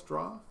Impulse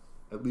Draw,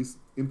 at least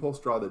Impulse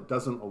Draw that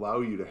doesn't allow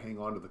you to hang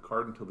on to the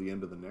card until the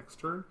end of the next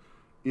turn,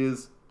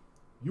 is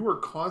you are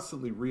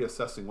constantly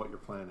reassessing what your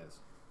plan is,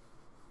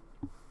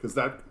 because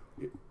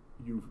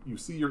you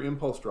see your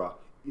Impulse Draw.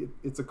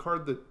 It's a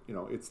card that,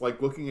 it's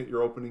like looking at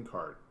your opening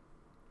card.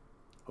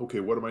 Okay,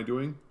 what am I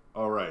doing?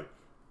 All right.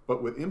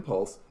 But with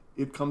Impulse,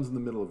 it comes in the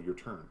middle of your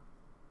turn.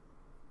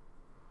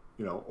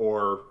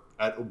 Or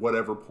at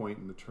whatever point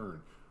in the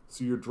turn.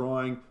 So you're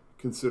drawing,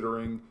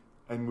 considering,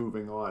 and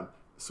moving on.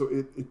 So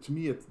to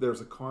me,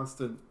 there's a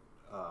constant,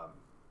 a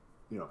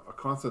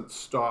constant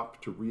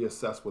stop to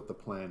reassess what the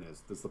plan is.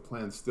 Does the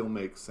plan still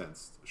make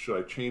sense? Should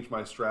I change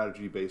my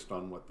strategy based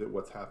on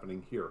what's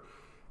happening here?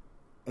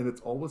 And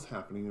it's always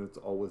happening, and it's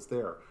always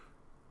there.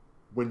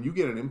 When you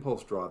get an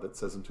Impulse Draw that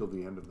says until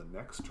the end of the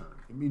next turn,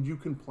 it means you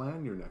can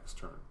plan your next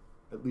turn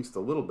at least a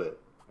little bit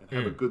and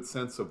have a good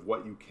sense of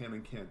what you can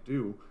and can't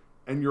do,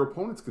 and your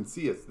opponents can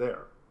see it's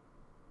there.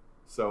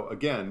 So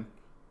again,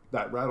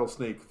 that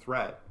rattlesnake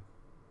threat,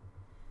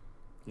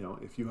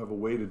 if you have a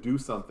way to do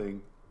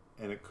something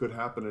and it could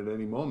happen at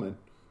any moment,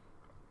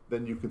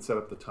 then you can set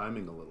up the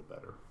timing a little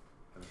better.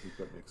 And I think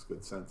that makes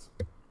good sense.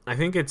 I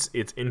think it's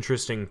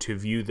interesting to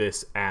view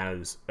this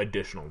as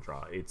additional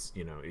draw. It's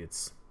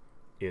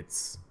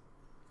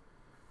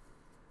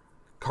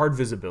card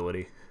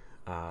visibility,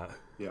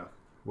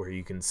 where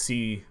you can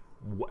see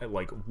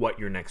what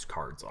your next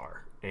cards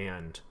are,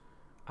 and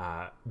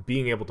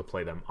being able to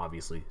play them,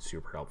 obviously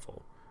super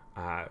helpful.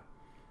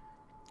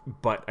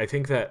 But I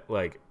think that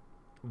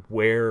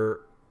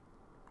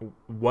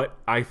what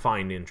I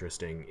find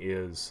interesting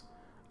is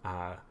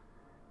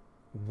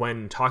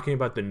when talking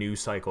about the new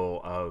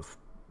cycle of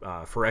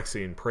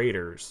Phyrexian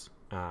Praetors,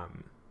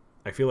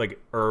 I feel like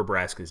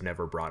Urabrask is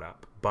never brought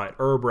up, but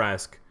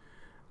Urabrask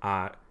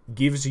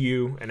gives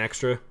you an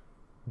extra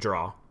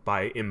draw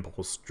by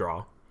Impulse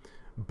Draw,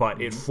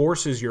 but it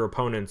forces your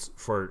opponents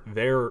for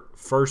their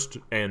first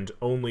and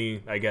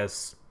only, I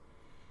guess,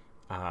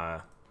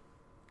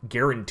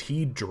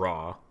 guaranteed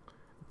draw.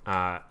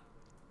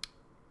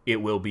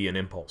 It will be an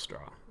Impulse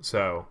Draw.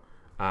 So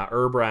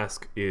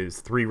Urabrask is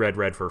 3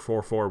 red for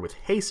 4/4 with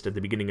haste. At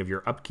the beginning of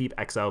your upkeep,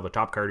 exile the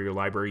top card of your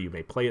library. You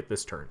may play it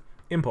this turn.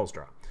 Impulse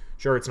Draw.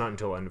 Sure, it's not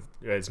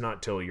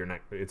till your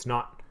next. It's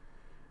not,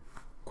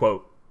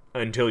 quote,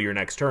 until your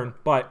next turn,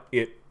 but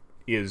it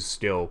is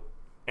still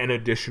an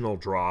additional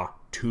draw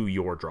to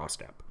your draw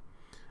step.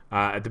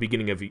 At the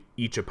beginning of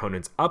each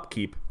opponent's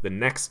upkeep, the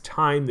next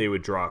time they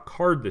would draw a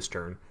card this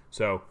turn.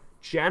 So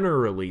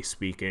generally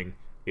speaking,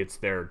 it's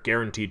their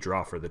guaranteed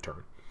draw for the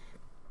turn.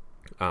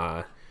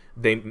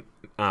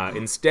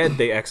 Instead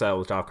they exile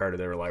the top card of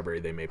their library.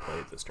 They may play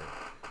it this turn.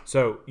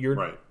 So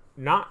you're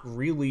not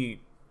really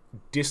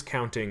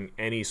discounting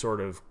any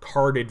sort of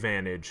card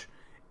advantage,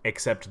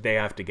 except they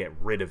have to get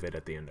rid of it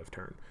at the end of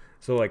turn.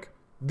 So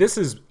this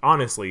is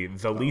honestly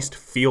the least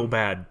feel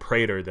bad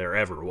Praetor there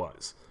ever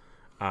was.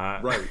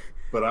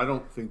 But I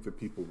don't think that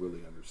people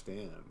really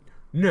understand.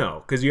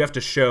 No, because you have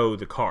to show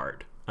the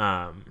card.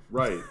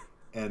 Right.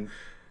 And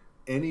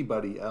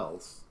anybody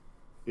else,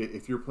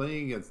 if you're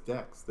playing against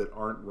decks that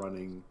aren't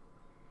running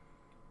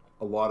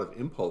a lot of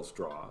impulse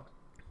draw,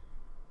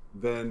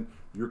 then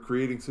you're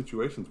creating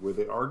situations where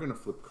they are going to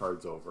flip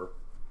cards over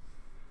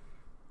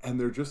and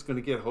they're just going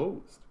to get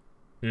hosed.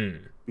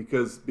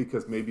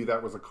 Because maybe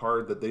that was a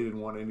card that they didn't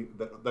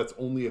want that's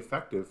only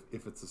effective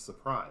if it's a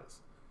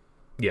surprise.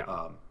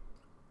 Yeah.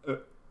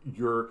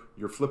 You're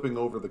flipping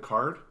over the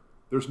card.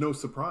 There's no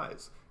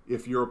surprise.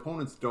 If your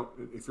opponents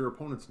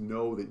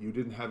know that you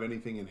didn't have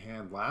anything in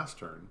hand last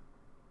turn,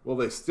 well,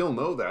 they still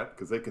know that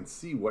because they can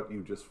see what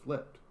you just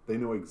flipped. They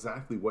know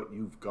exactly what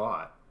you've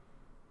got,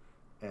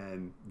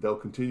 and they'll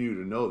continue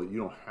to know that you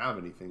don't have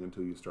anything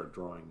until you start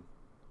drawing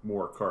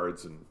more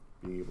cards and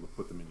being able to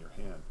put them in your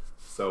hand.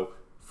 So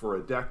for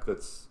a deck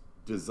that's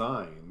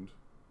designed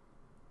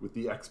with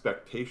the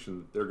expectation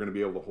that they're going to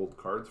be able to hold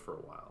cards for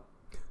a while,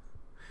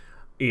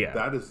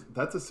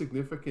 that's a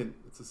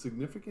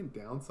significant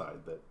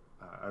downside that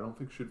I don't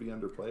think should be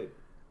underplayed.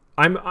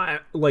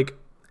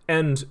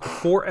 And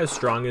for as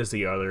strong as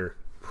the other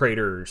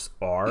Praetors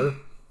are,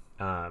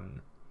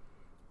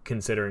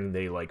 considering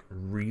they like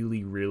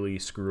really, really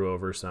screw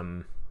over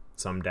some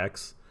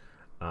decks,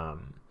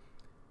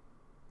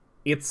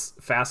 it's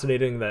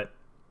fascinating that,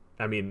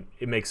 I mean,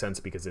 it makes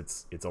sense because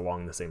it's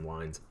along the same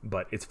lines,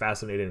 but it's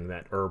fascinating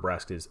that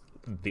Urabrask is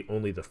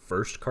only the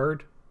first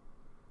card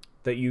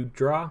that you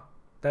draw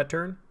that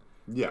turn.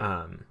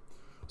 Yeah.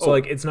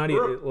 It's not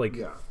even like,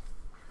 yeah.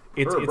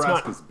 It's Urabrask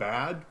not is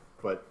bad,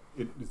 but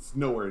it's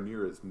nowhere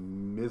near as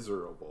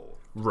miserable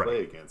to Right.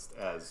 play against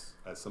as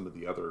some of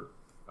the other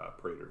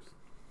Praetors.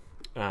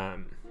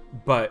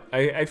 But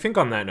I think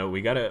on that note,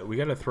 we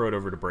gotta throw it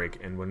over to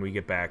break, and when we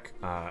get back,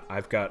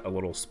 I've got a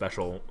little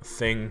special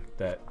thing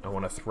that I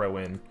want to throw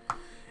in,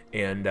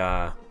 and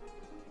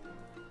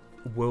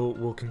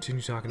we'll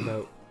continue talking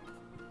about.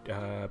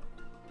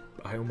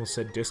 I almost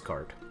said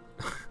discard.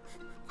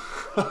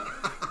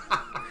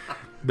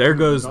 There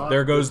goes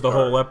discard. the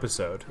whole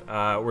episode.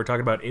 We're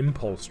talking about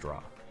impulse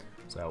draw,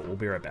 so we'll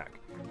be right back.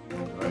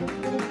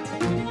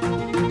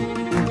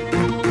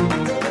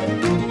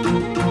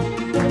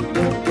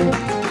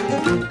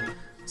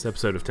 This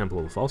episode of Temple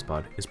of the False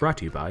Pod is brought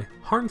to you by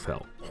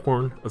Harnfell,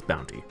 Horn of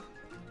Bounty.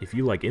 If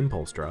you like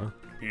impulse draw,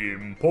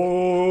 impulse!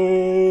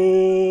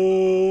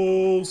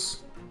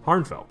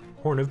 Harnfell,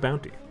 Horn of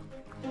Bounty.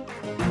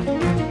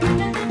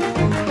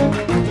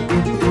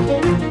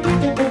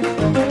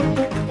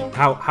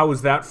 How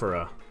was that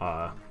for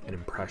an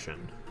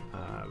impression?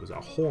 It was a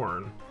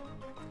horn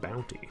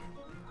bounty.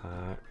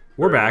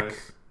 We're Very back.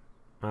 Nice.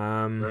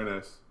 Very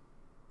nice.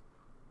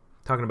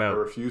 Talking about I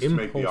refuse to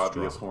make the impulse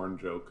obvious draw. horn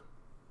joke.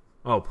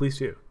 Oh, please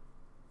do.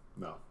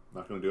 No,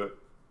 not going to do it.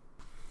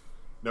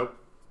 Nope.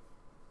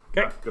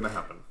 Okay. Not going to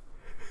happen.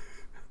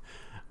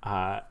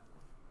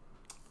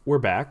 We're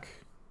back.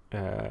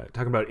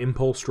 Talking about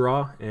impulse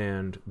draw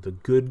and the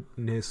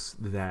goodness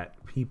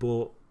that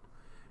people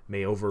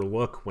may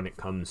overlook when it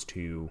comes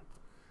to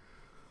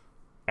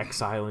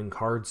exiling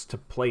cards to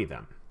play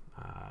them.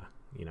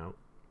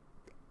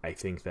 I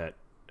think that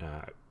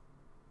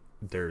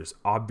there's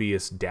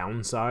obvious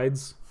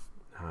downsides,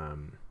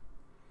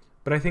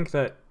 but I think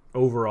that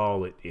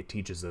overall it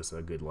teaches us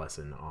a good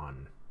lesson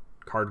on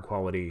card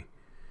quality,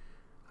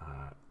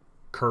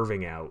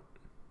 curving out,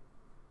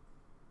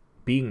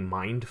 being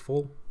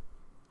mindful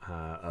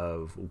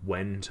of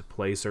when to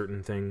play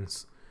certain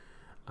things.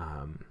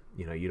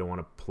 You don't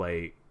want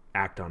to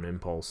act on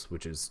impulse,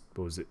 which is,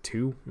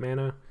 2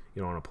 mana?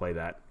 You don't want to play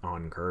that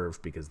on curve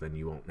because then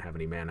you won't have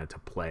any mana to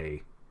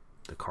play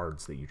the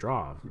cards that you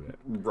draw off of it.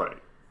 Right.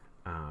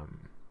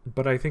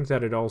 But I think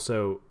that it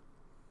also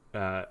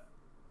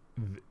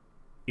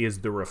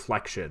is the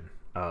reflection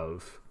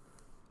of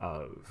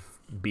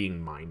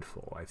being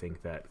mindful. I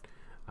think that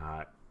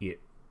it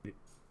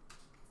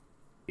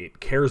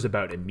cares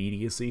about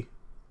immediacy,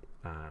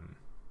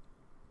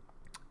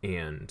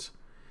 and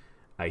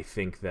I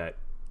think that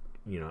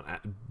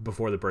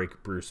before the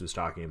break, Bruce was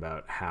talking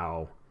about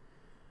how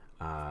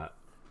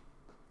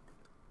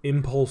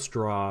impulse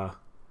draw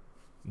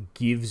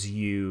gives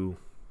you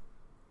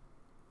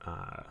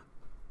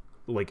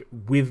with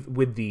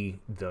the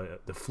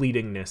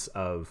fleetingness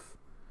of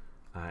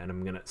and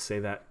I'm gonna say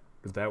that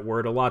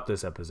word a lot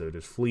this episode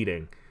is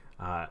fleeting.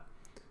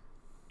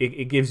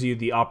 It gives you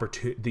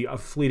a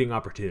fleeting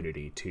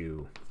opportunity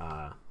to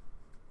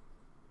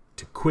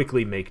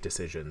quickly make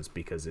decisions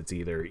because it's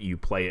either you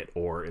play it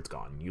or it's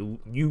gone.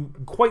 You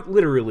quite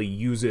literally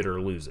use it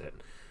or lose it.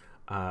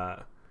 And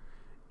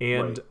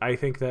Right. I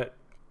think that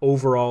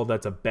overall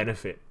that's a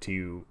benefit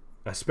to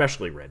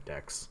especially red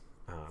decks.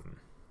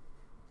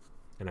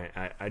 And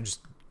I just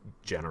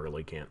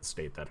generally can't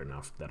state that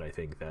enough, that I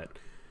think that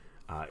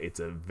it's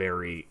a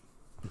very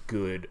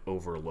good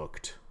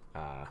overlooked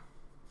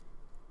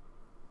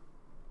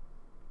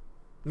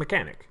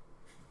mechanic.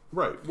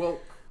 Right. Well,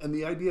 and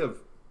the idea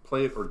of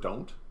play it or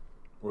don't,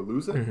 or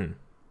lose it, Mm-hmm.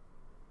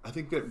 I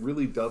think that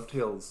really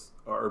dovetails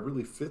or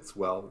really fits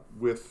well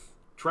with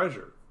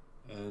treasure.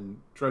 And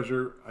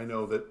treasure, I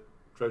know that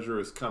treasure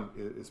is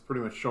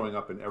pretty much showing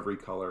up in every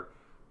color,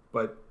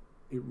 but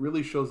it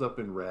really shows up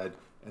in red.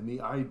 And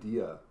the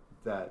idea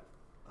that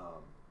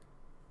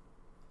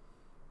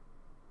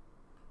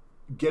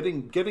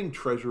getting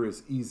treasure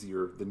is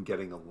easier than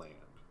getting a land.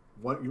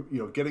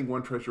 Getting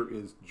one treasure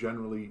is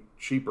generally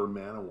cheaper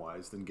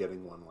mana-wise than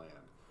getting one land.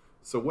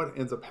 So what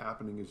ends up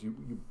happening is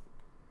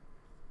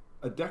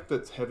a deck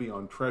that's heavy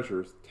on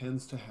treasures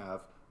tends to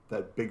have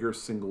that bigger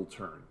single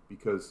turn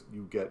because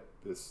you get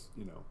this,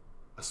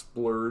 a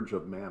splurge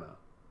of mana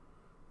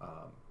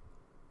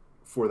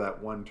for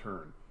that one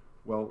turn.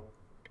 Well,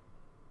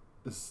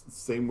 the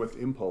same with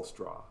Impulse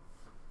Draw.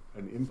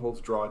 An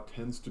Impulse Draw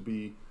tends to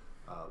be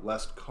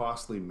less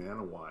costly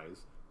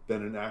mana-wise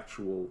than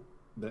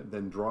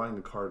than drawing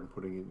a card and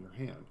putting it in your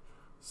hand.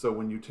 So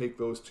when you take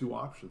those two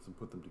options and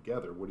put them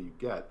together, what do you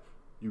get?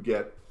 You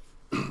get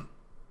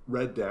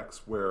red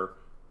decks where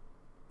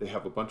they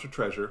have a bunch of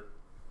treasure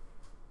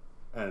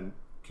and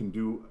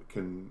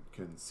can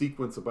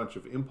sequence a bunch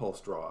of impulse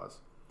draws.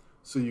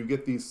 So you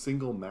get these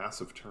single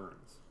massive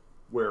turns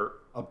where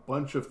a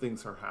bunch of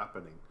things are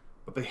happening,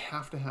 but they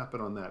have to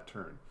happen on that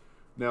turn.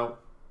 Now,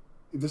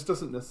 this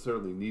doesn't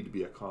necessarily need to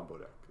be a combo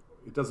deck.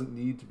 It doesn't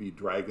need to be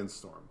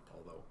Dragonstorm,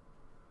 although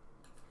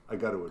I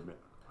got to admit,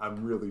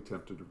 I'm really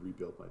tempted to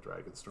rebuild my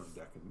Dragonstorm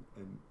deck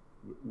and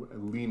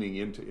leaning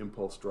into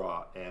Impulse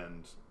Draw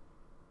and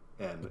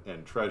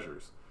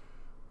treasures.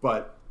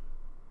 But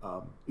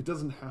it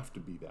doesn't have to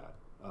be that.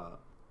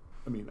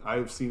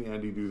 I've seen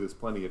Andy do this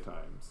plenty of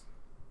times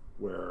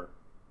where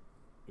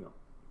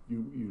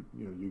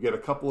you get a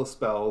couple of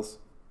spells,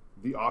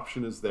 the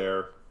option is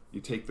there,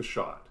 you take the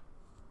shot.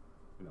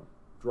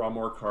 Draw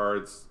more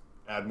cards,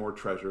 add more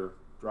treasure,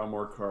 draw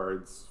more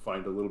cards,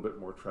 find a little bit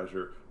more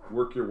treasure,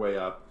 work your way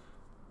up,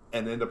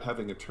 and end up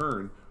having a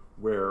turn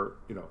where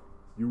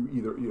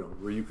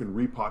where you can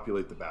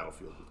repopulate the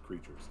battlefield with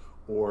creatures,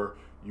 or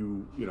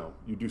you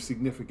do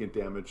significant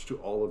damage to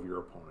all of your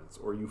opponents,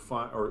 or you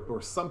find or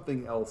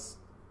something else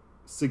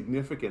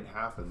significant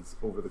happens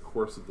over the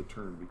course of the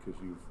turn because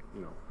you've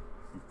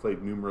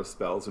played numerous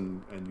spells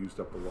and used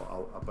up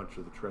a bunch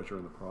of the treasure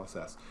in the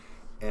process.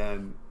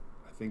 And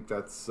I think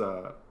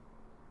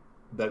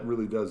that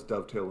really does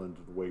dovetail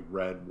into the way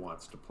Red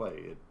wants to play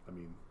it.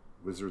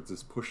 Wizards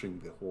is pushing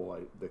the whole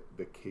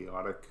the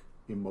chaotic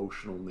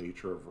emotional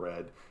nature of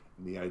Red,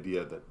 and the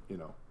idea that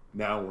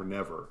now or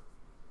never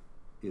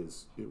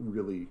it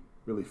really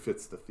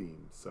fits the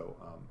theme. So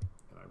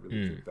and I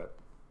really think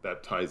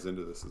that ties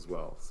into this as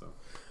well. So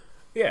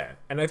yeah,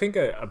 and I think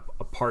a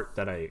part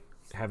that I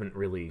haven't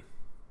really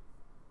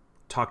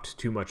talked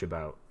too much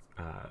about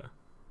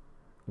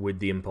with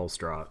the Impulse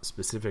Draw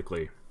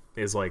specifically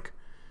is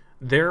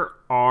there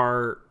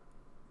are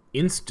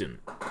instant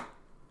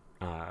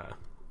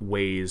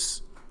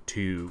ways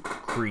to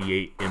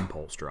create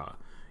Impulse Draw.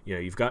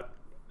 You've got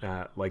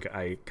like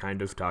I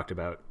kind of talked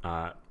about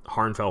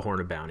Harnfell Horn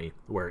of Bounty,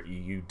 where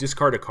you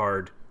discard a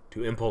card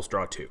to Impulse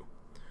Draw 2.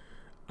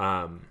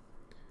 And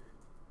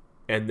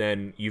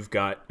then you've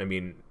got,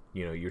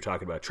 you're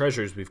talking about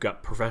treasures. We've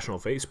got Professional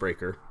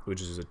Facebreaker,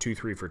 which is a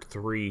 2/3 for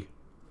 3.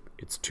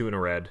 It's 2 and a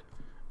red.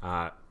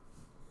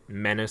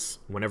 Menace,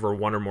 whenever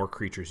one or more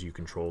creatures you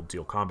control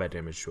deal combat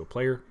damage to a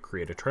player,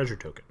 create a treasure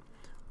token.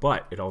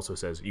 But it also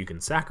says you can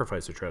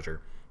sacrifice a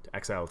treasure to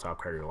exile a top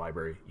card of your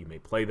library. You may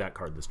play that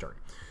card this turn.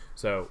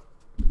 So,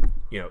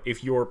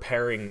 if you're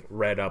pairing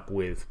red up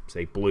with,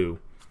 say, blue,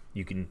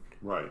 you can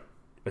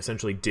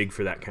essentially dig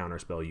for that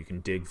counterspell. You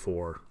can dig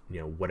for,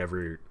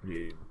 whatever.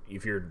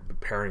 If you're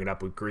pairing it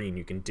up with green,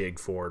 you can dig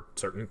for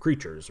certain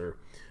creatures. Or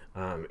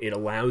it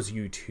allows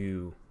you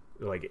to,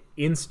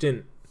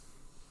 instant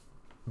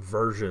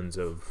versions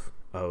of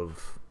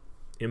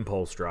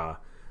Impulse Draw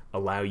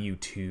allow you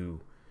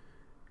to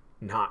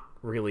not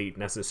really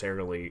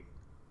necessarily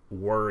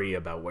worry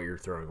about what you're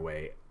throwing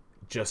away,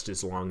 just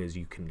as long as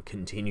you can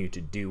continue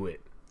to do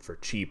it for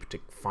cheap to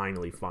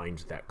finally find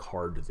that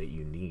card that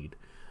you need,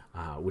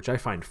 which I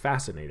find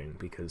fascinating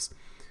because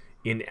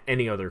in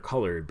any other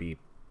color it'd be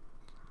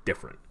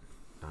different.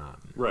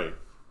 Right.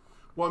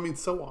 Well,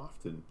 so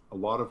often a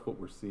lot of what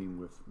we're seeing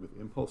with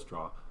Impulse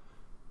Draw,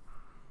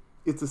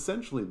 it's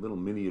essentially little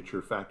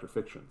miniature fact or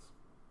fictions.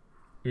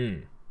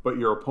 But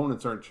your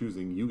opponents aren't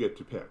choosing, you get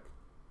to pick.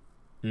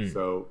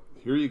 So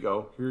here you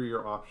go, here are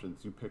your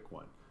options, you pick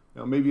one.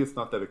 Now maybe it's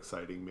not that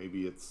exciting,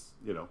 maybe it's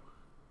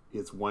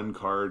it's one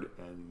card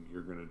and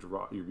you're either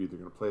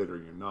going to play it or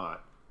you're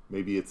not.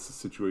 Maybe it's a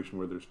situation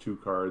where there's two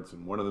cards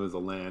and one of them is a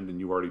land and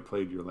you already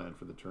played your land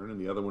for the turn,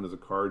 and the other one is a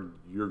card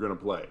you're going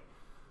to play.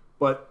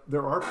 But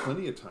there are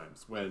plenty of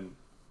times when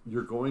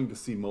you're going to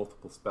see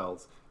multiple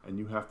spells and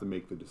you have to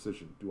make the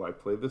decision, do I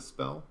play this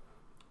spell?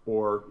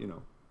 Or,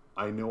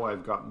 I know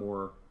I've got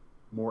more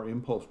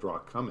Impulse Draw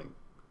coming,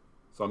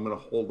 so I'm going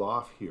to hold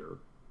off here,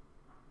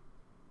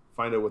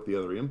 find out what the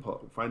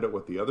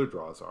other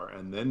draws are,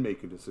 and then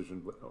make a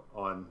decision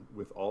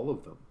with all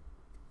of them.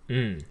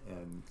 And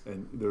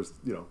there's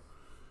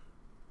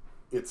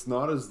it's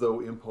not as though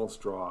Impulse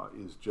Draw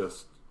is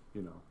just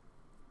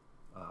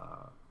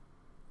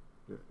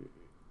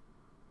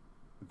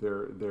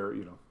there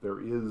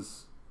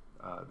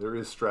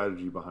is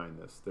strategy behind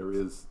this. There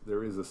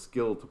is a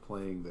skill to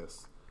playing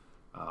this.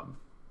 I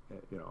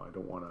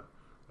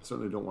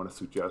certainly don't want to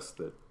suggest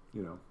that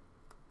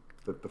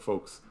that the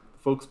folks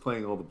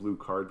playing all the blue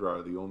card draw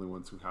are the only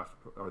ones who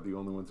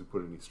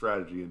put any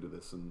strategy into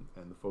this, and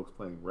the folks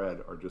playing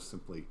red are just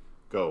simply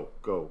go,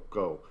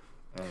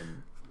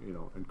 and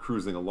and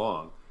cruising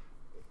along.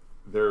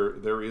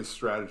 There is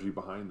strategy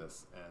behind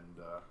this,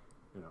 and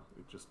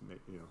it's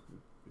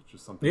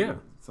just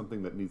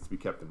something that needs to be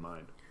kept in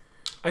mind.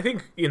 I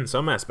think in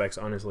some aspects,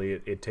 honestly,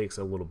 it takes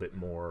a little bit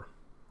more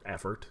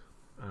effort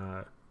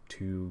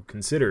to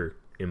consider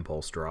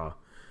impulse draw,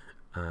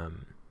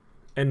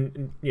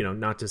 and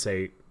not to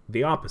say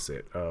the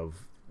opposite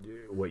of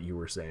what you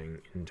were saying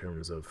in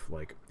terms of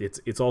like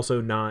it's also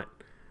not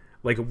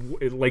like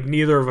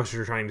neither of us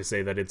are trying to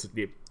say that it's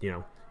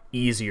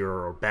easier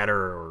or better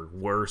or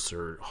worse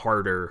or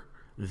harder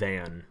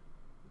than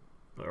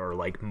or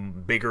like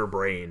bigger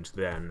brained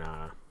than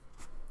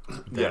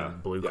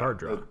blue card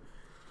draw.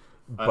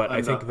 But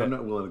I think I'm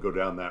not willing to go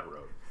down that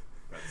road.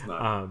 That's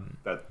not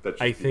that.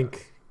 I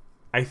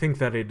think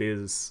that it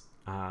is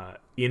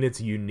in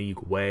its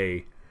unique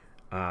way.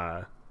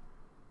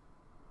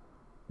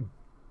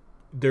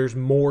 There's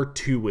more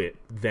to it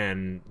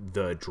than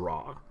the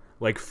draw.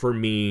 Like for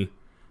me,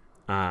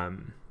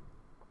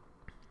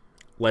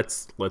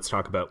 let's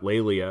talk about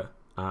Lelia.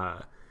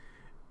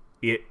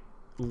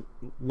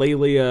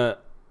 Lelia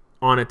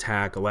on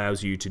attack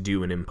allows you to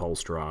do an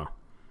impulse draw.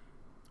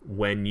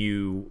 When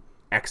you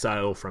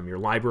exile from your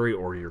library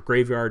or your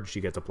graveyard,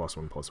 she gets a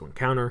 +1/+1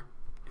 counter.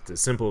 It's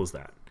as simple as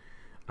that.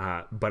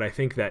 But I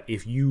think that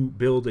if you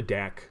build a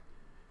deck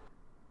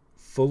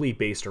fully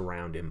based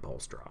around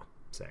impulse draw,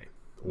 say,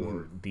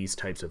 or these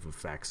types of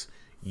effects,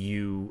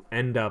 you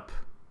end up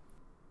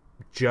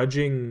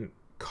judging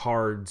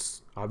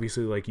cards,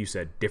 obviously, like you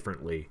said,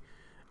 differently,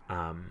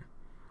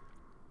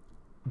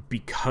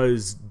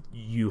 because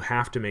you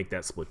have to make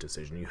that split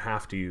decision. You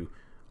have to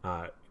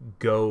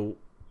go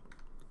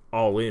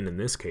all in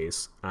this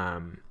case,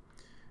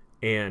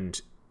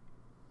 and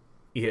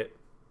it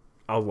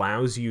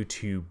allows you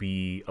to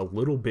be a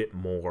little bit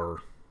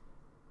more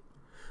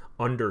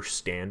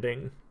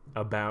understanding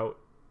about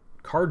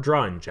card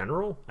draw in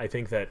general. I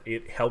think that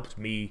it helped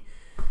me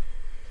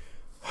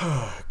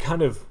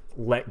kind of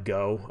let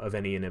go of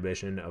any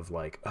inhibition of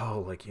like,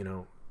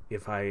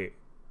 if I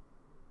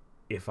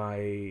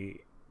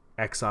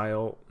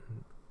exile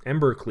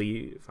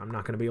Embercleave, I'm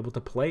not going to be able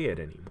to play it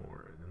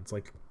anymore. And it's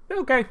like,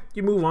 okay,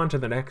 you move on to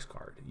the next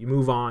card. You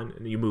move on,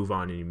 and you move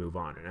on, and you move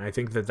on. And I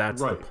think that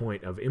that's the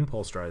point of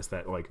impulse draw, is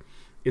that like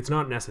it's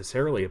not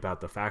necessarily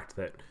about the fact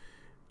that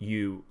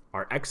you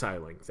are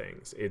exiling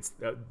things. It's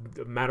a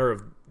matter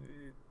of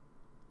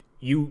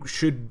you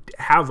should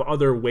have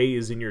other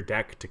ways in your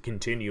deck to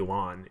continue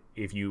on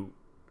if you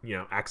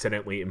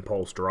accidentally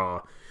impulse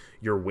draw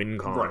your win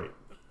con.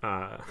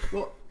 Right.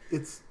 Well,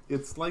 it's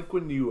like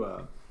when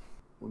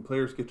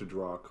players get to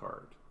draw a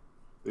card.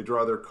 They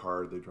draw their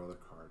card.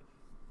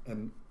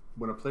 And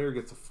when a player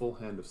gets a full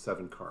hand of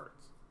 7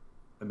 cards,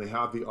 and they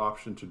have the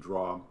option to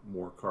draw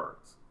more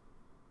cards,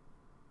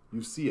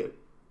 you see it.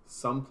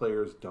 Some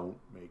players don't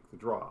make the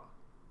draw.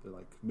 They're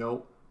like,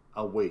 no,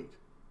 I'll wait,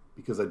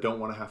 because I don't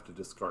want to have to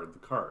discard the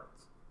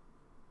cards.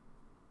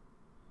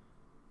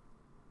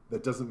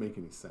 That doesn't make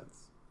any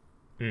sense.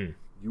 You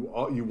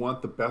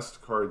want the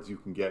best cards you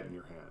can get in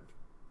your hand.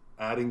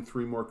 Adding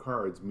 3 more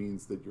cards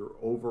means that your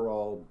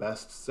overall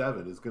best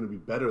 7 is going to be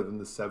better than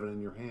the 7 in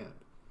your hand.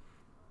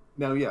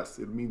 Now, yes,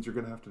 it means you're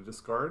going to have to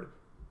discard,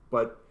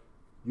 but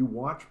you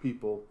watch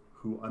people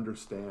who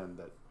understand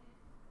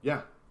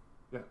that,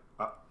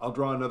 I'll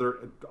draw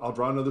another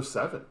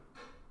 7,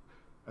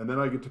 and then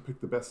I get to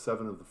pick the best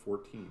 7 of the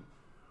 14.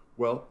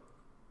 Well,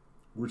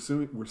 we're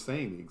saying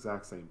the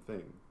exact same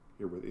thing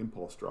here with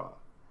impulse draw,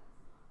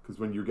 because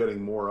when you're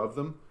getting more of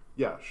them,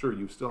 yeah, sure,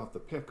 you still have to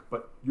pick,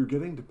 but you're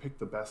getting to pick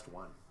the best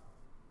one.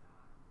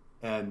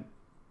 And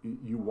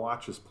you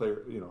watch as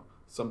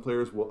some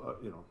players will,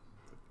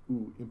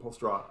 impulse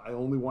draw. I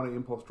only want to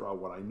impulse draw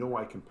what I know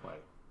I can play.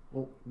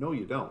 Well, no,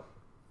 you don't.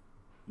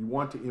 You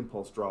want to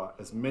impulse draw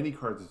as many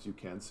cards as you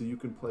can so you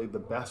can play the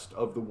best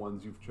of the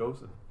ones you've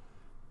chosen.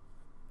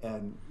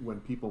 And when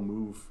people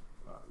move,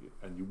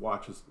 and you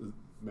watch as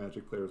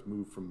Magic players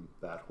move from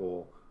that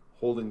whole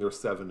holding their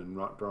 7 and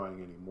not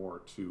drawing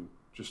anymore to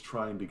just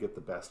trying to get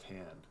the best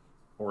hand,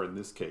 or in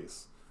this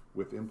case,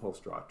 with impulse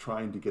draw,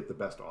 trying to get the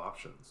best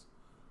options.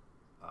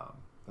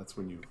 That's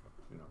when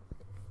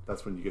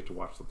you get to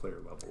watch the player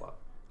level up.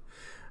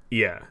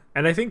 Yeah,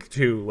 and I think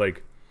too,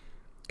 like,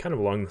 kind of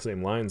along the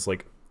same lines,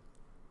 like,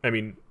 I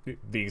mean,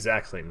 the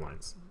exact same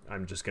lines.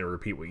 I'm just going to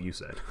repeat what you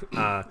said.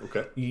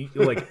 Okay.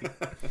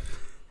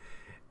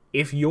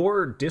 If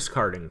you're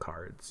discarding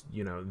cards,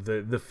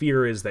 the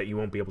fear is that you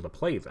won't be able to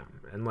play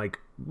them. And, like,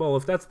 well,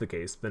 if that's the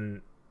case,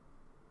 then,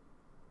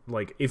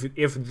 like,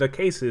 if the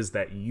case is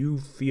that you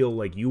feel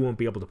like you won't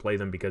be able to play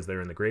them because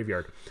they're in the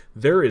graveyard,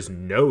 there is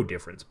no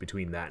difference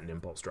between that and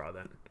impulse draw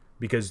then.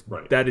 because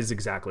Right. that is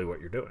exactly what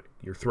you're doing.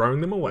 You're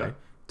throwing them away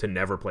to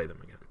never play them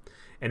again.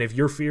 And if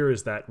your fear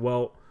is that,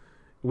 well,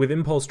 with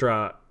Impulse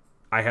Draw,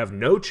 I have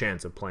no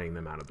chance of playing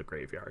them out of the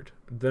graveyard,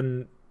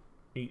 then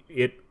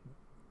it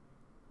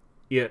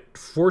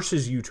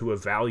forces you to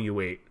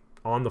evaluate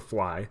on the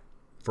fly,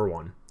 for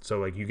one. So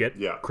like you get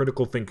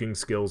critical thinking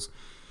skills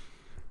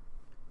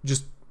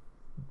just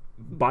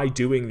by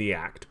doing the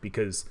act,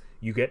 because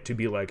you get to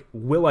be like,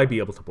 will I be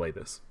able to play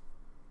this?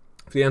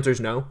 If the answer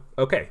is no,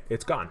 okay,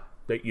 it's gone.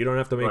 You don't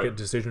have to make a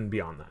decision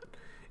beyond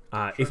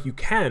that. If you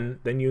can,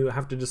 then you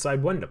have to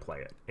decide when to play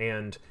it,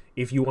 and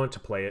if you want to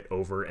play it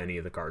over any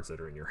of the cards that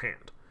are in your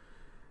hand.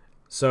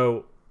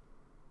 So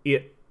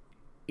it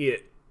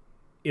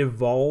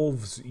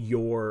evolves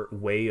your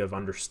way of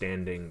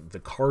understanding the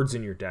cards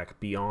in your deck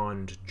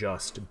beyond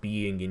just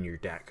being in your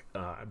deck,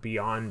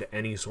 beyond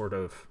any sort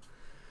of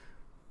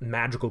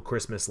magical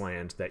Christmas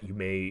land that you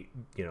may,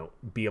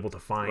 be able to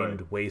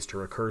find ways to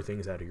recur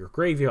things out of your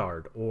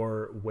graveyard,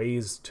 or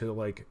ways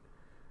to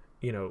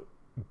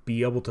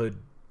be able to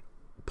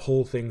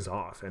pull things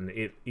off. And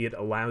it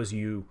allows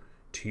you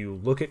to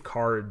look at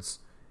cards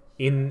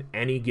in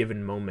any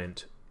given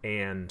moment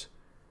and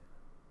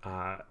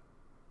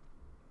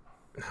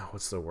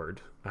what's the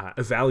word?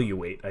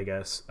 Evaluate, I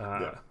guess,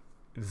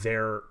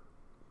 their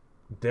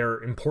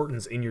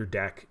importance in your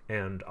deck,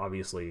 and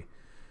obviously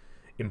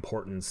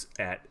importance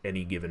at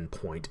any given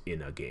point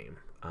in a game.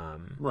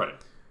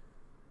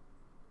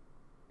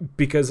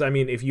 Because, I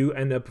mean, if you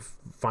end up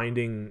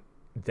finding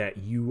that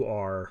you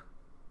are,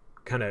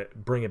 kind of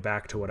bring it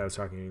back to what I was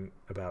talking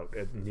about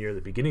near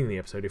the beginning of the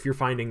episode, if you're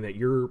finding that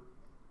you're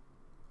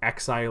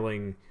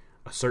exiling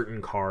a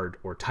certain card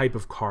or type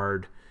of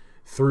card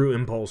through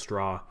Impulse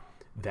Draw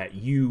that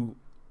you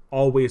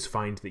always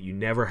find that you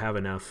never have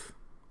enough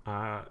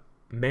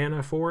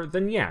mana for,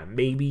 then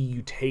maybe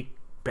you take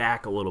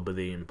back a little bit of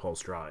the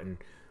Impulse Draw, and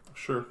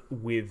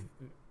with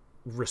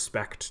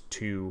respect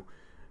to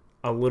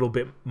a little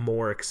bit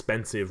more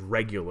expensive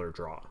regular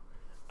draw.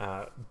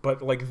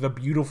 But like the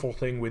beautiful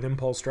thing with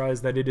Impulse Draw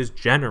is that it is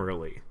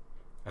generally,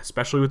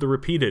 especially with the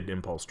repeated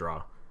Impulse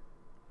Draw,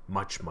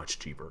 much, much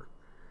cheaper.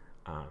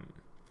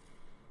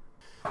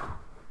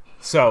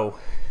 So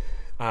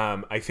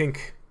I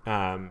think,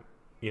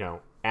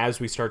 as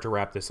we start to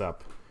wrap this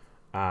up,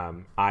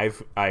 I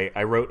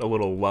wrote a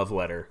little love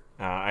letter.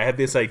 I had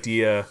this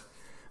idea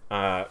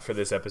for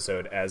this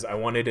episode, as I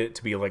wanted it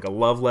to be like a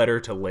love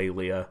letter to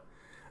Lelia.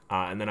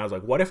 And then I was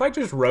like, what if I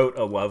just wrote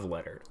a love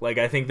letter? Like,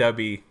 I think that'd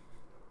be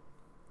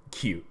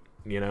cute,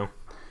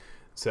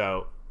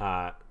 So,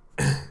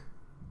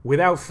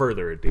 without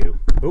further ado,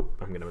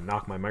 I'm going to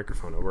knock my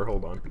microphone over.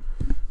 Hold on.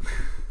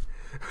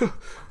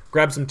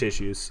 Grab some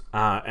tissues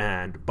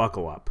and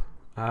buckle up.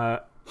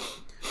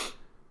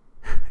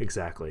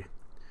 Exactly.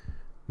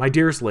 My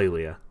dearest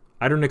Lelia,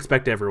 I don't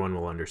expect everyone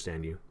will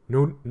understand you.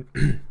 No.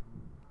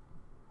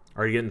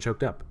 Are you getting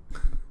choked up?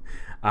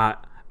 I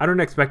don't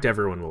expect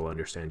everyone will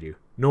understand you,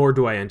 nor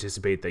do I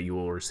anticipate that you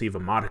will receive a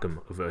modicum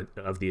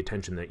of the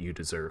attention that you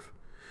deserve.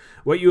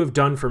 What you have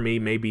done for me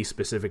may be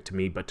specific to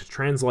me, but to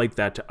translate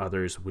that to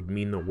others would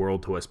mean the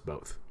world to us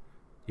both.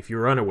 If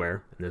you're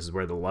unaware, and this is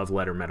where the love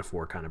letter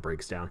metaphor kind of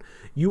breaks down,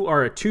 you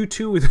are a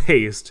 2/2 with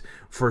haste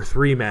for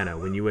 3 mana.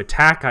 When you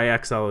attack, I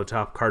exile the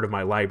top card of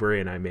my library,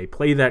 and I may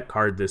play that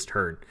card this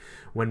turn.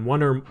 When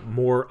one or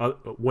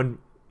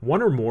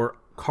more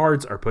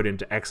cards are put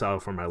into exile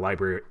from my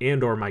library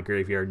and or my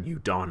graveyard, you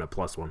don a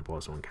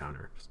 +1/+1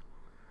 counter.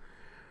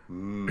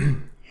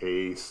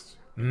 Haste.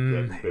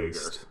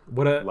 Haste.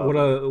 What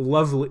a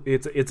lovely.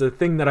 It's a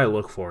thing that I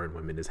look for in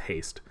women, is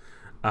haste.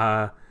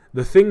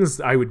 The things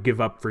I would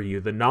give up for you,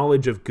 the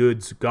knowledge of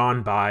goods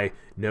gone by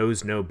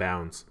knows no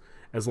bounds,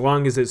 as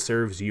long as it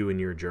serves you in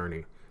your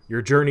journey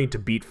to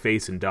beat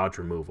face and dodge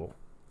removal.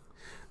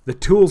 The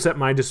tools at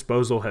my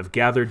disposal have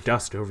gathered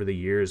dust over the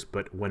years,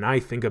 but when I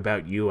think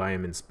about you, I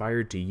am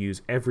inspired to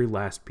use every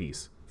last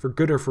piece, for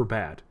good or for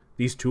bad.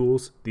 These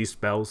tools, these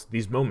spells,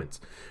 these moments,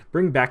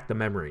 bring back the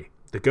memory,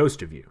 the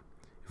ghost of you.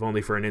 If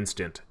only for an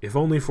instant, if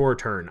only for a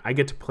turn, I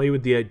get to play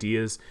with the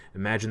ideas,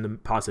 imagine the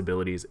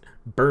possibilities,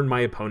 burn my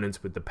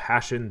opponents with the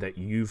passion that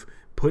you've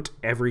put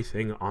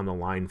everything on the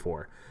line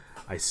for.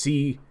 I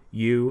see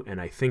you, and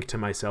I think to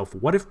myself,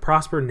 what if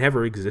Prosper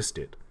never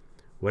existed?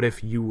 What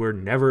if you were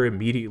never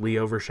immediately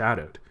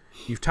overshadowed?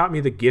 You've taught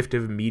me the gift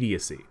of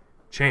immediacy,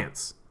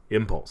 chance,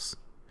 impulse.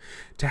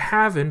 To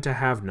have and to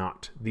have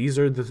not, these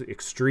are the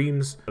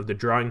extremes of the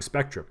drawing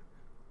spectrum.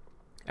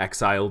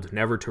 Exiled,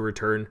 never to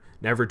return,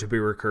 never to be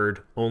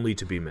recurred, only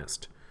to be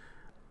missed.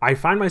 I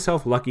find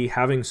myself lucky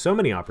having so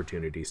many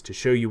opportunities to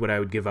show you what I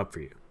would give up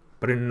for you.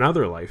 But in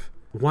another life,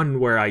 one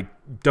where I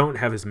don't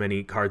have as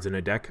many cards in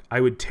a deck,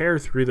 I would tear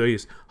through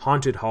these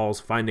haunted halls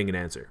finding an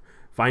answer,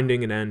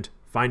 finding an end,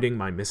 finding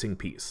my missing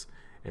piece.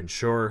 And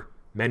sure,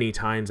 many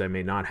times I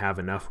may not have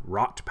enough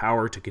wrought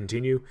power to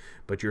continue,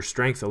 but your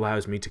strength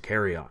allows me to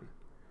carry on.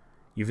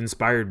 You've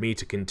inspired me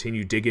to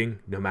continue digging,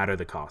 no matter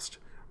the cost.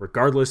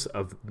 Regardless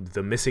of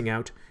the missing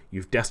out,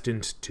 you've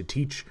destined to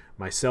teach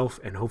myself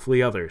and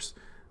hopefully others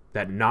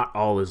that not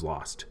all is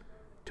lost.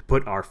 to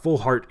put our full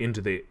heart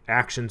into the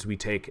actions we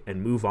take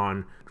and move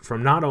on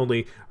from not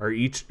only our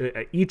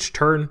each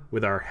turn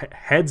with our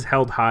heads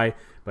held high,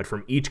 but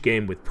from each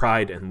game with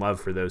pride and love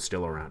for those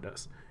still around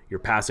us. Your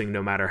passing,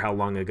 no matter how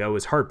long ago,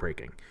 is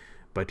heartbreaking,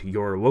 but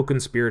your awoken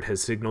spirit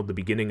has signaled the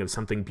beginning of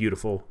something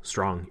beautiful,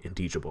 strong, and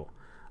teachable.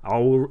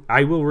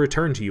 I will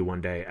return to you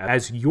one day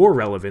as your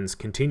relevance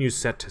continues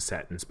set to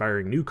set,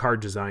 inspiring new card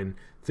design,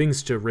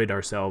 things to rid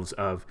ourselves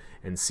of,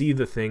 and see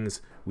the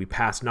things we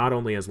pass not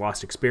only as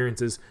lost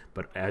experiences,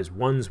 but as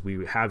ones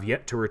we have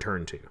yet to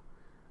return to.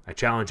 I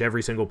challenge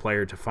every single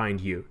player to find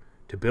you,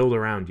 to build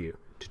around you,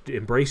 to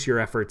embrace your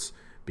efforts,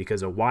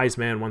 because a wise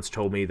man once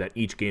told me that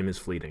each game is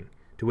fleeting.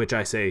 To which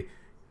I say,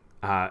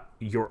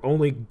 you're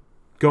only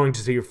going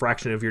to see a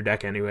fraction of your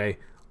deck anyway.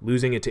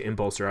 Losing it to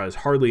Impulse Draw is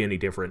hardly any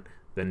different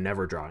than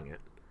never drawing it.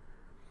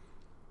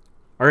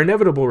 Our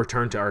inevitable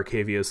return to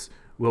Arcavius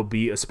will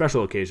be a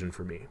special occasion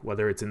for me,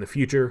 whether it's in the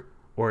future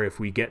or if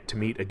we get to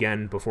meet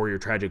again before your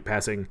tragic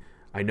passing.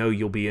 I know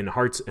you'll be in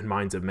hearts and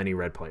minds of many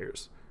Red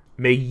players.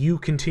 May you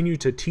continue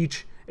to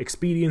teach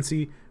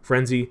expediency,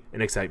 frenzy,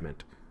 and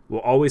excitement.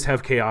 We'll always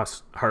have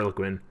Chaos,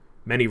 Harlequin,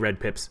 many Red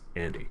pips,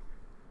 Andy.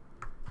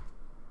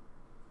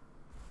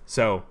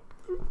 So,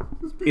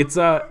 it's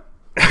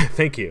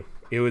thank you.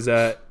 It was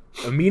a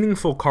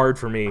meaningful card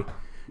for me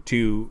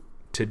to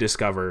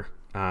discover,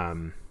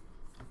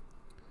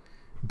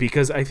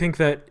 because I think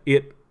that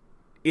it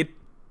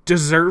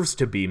deserves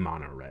to be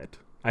mono red.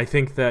 I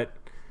think that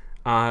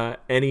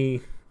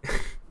any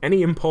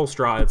impulse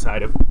draw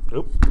outside of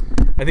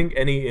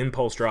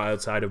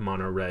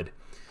mono red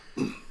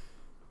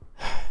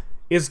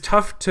is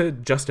tough to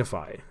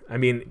justify. I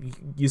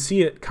mean, you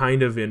see it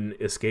kind of in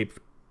Escape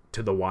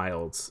to the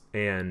Wilds,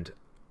 and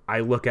I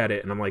look at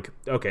it and I'm like,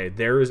 okay,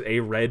 there is a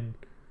red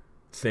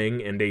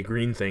thing and a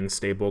green thing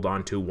stapled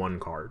onto one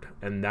card,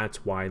 and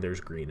that's why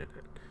there's green in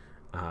it.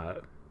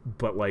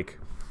 But like,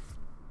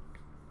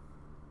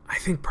 I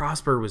think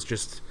Prosper was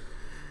just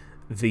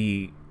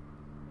the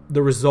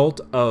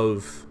result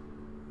of,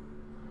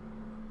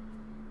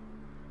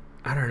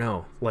 I don't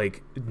know,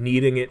 like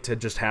needing it to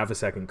just have a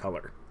second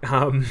color.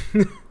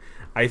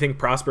 I think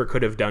Prosper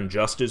could have done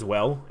just as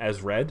well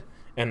as red,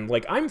 and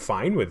like I'm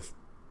fine with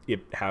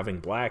it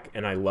having black,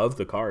 and I love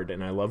the card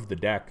and I love the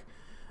deck.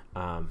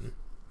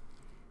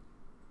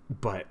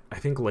 But I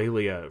think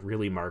Lelia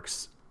really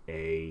marks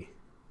an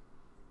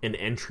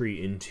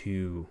entry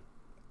into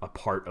a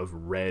part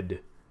of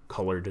red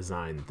color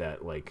design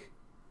that like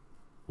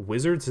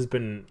Wizards has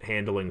been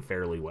handling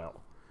fairly well.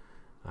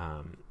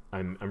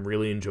 I'm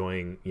really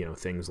enjoying,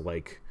 things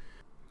like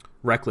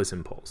Reckless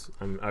Impulse.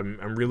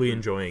 I'm really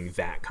enjoying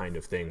that kind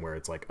of thing where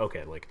it's like,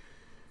 okay, like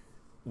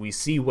we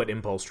see what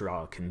Impulse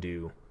Draw can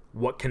do.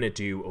 What can it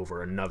do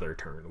over another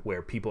turn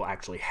where people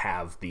actually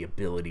have the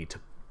ability to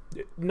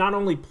not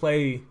only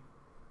play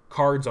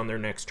cards on their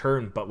next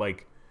turn, but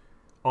like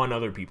on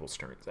other people's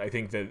turns. I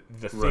think that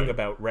the thing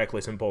about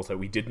Reckless Impulse that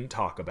we didn't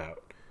talk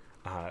about,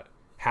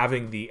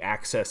 having the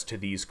access to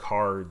these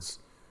cards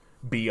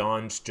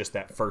beyond just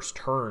that first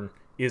turn,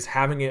 is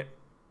having it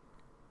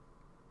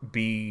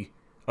be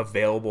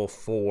available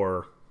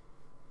for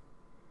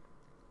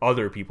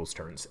other people's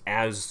turns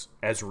as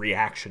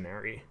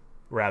reactionary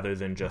rather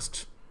than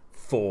just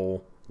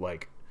full,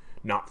 like,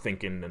 not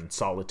thinking and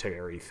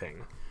solitary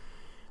thing.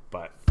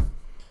 But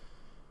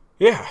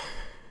yeah,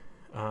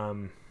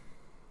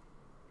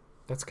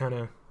 that's kind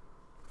of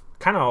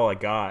all I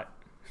got.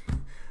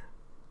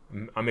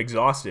 I'm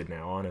exhausted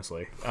now,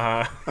 honestly.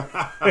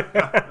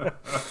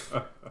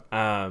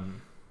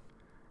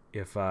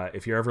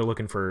 If you're ever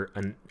looking for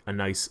a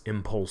nice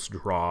Impulse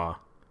Draw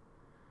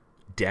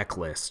deck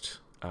list,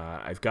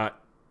 I've got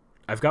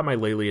my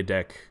Lelia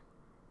deck.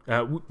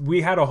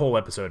 We had a whole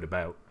episode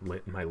about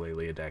my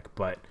Lelia deck,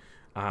 but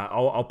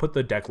I'll put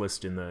the deck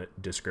list in the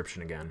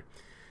description again.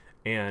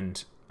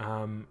 And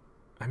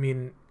I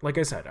mean, like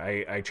I said,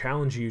 I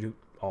challenge you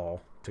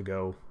all to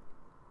go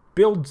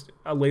build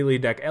a Lelia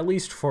deck at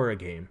least for a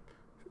game,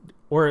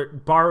 or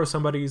borrow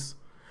somebody's,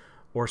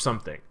 or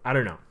something. I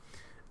don't know.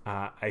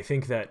 I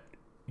think that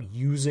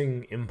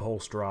using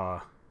Impulse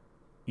Draw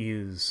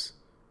is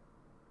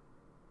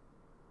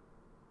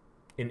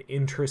an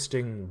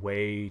interesting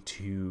way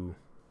to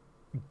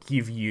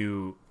give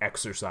you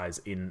exercise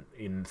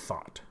in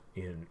thought,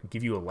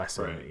 give you a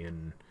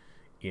lesson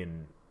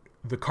in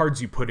the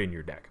cards you put in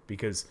your deck,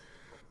 because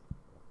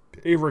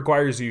it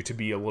requires you to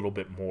be a little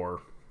bit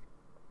more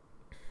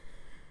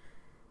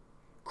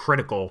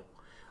critical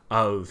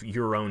of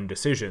your own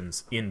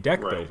decisions in deck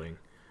building,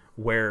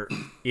 where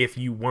if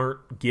you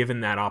weren't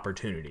given that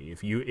opportunity,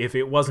 if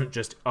it wasn't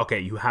just, okay,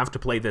 you have to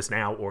play this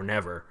now or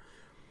never,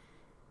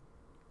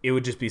 it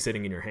would just be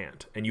sitting in your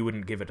hand and you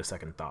wouldn't give it a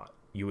second thought.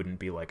 You wouldn't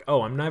be like,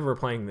 oh, I'm never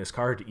playing this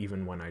card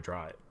even when I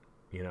draw it.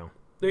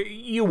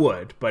 You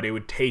would, but it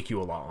would take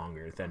you a lot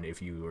longer than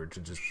if you were to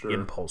just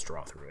impulse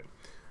draw through it.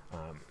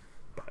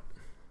 But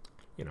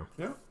yeah.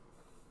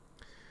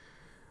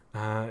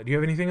 Do you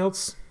have anything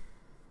else?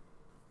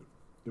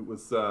 It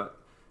was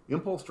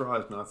impulse draw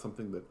is not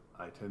something that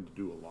I tend to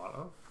do a lot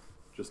of.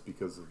 just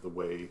because of the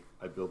way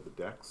I build the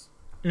decks.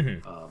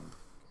 Mm-hmm.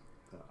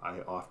 I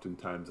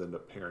oftentimes end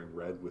up pairing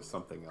red with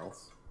something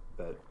else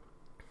that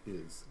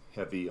is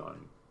heavy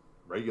on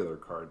regular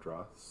card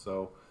draw,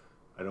 so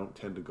I don't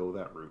tend to go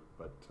that route.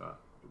 But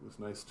it was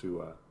nice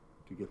to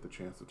get the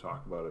chance to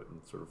talk about it and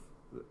sort of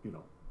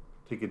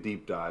take a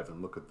deep dive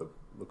and look at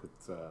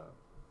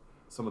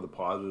some of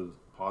the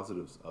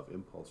positives of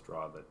impulse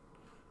draw that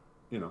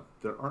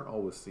that aren't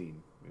always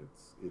seen.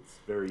 It's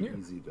very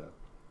easy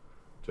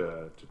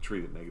to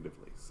treat it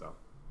negatively. So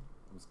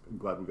I'm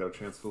glad we got a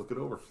chance to look it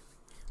over.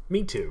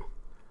 Me too.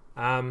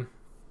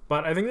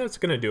 But I think that's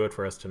going to do it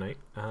for us tonight.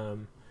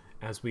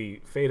 As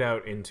we fade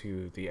out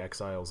into the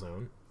exile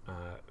zone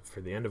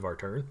for the end of our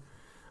turn,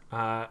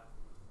 I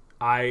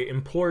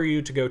implore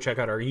you to go check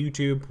out our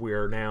YouTube. We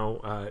are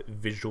now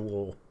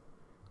visual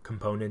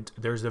component.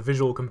 There's a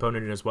visual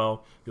component as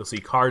well. You'll see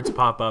cards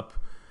pop up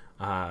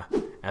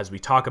as we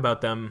talk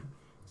about them.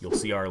 You'll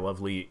see our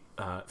lovely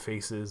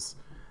faces.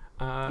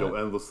 You'll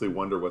endlessly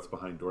wonder what's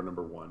behind door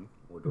number 1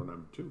 or door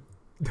number 2.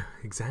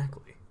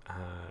 Exactly.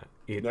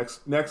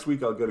 Next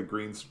week I'll get a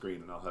green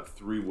screen and I'll have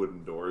 3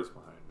 wooden doors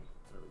behind me.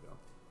 There we go.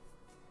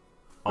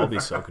 I'll be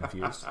so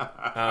confused.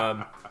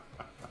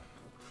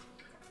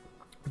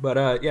 But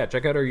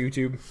check out our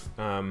YouTube.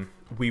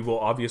 We will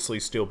obviously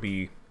still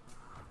be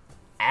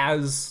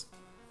as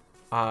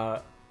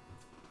and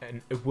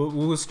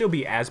we'll still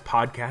be as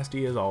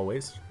podcasty as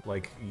always.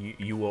 Like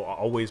you will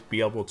always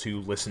be able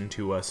to listen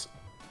to us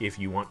if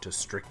you want to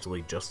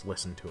strictly just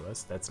listen to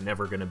us. That's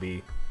never going to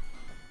be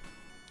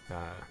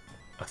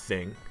a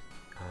thing.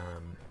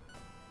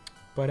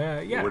 But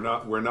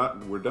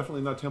we're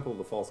definitely not Temple of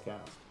the False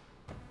Cast.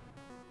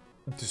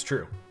 It's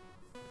true.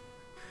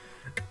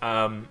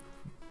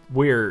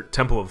 We're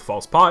Temple of the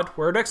False Pod,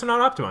 where our decks are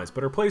not optimized,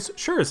 but our plays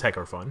sure as heck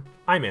are fun.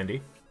 I'm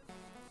Andy.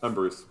 I'm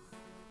Bruce.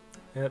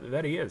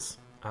 That he is.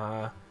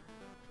 Go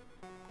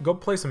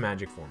play some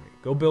Magic for me.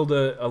 Go build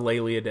a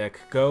Lelia deck.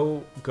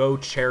 Go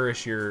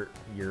cherish your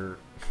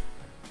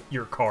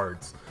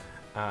cards.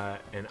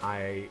 And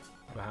I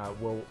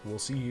we'll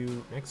see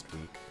you next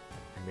week.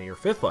 And may your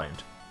 5th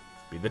land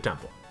be the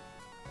Temple.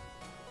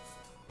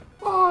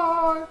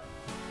 Bye.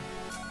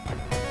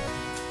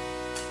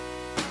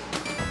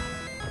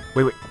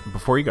 Wait.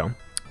 Before you go,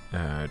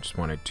 I just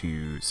wanted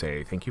to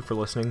say thank you for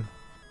listening.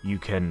 You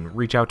can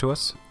reach out to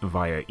us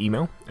via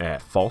email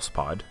at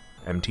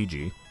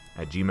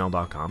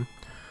falsepodmtg@gmail.com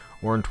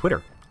or on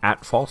Twitter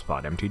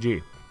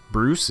 @falsepodmtg.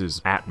 Bruce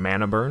is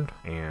 @manaburned,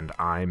 and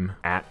I'm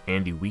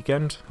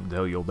 @AndyWeekend,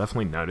 though you'll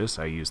definitely notice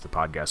I use the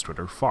podcast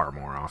Twitter far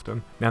more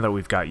often. Now that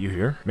we've got you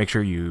here, make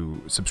sure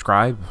you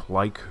subscribe,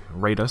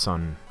 rate us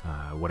on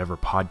whatever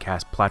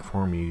podcast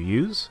platform you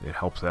use. It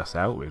helps us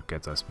out. It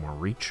gets us more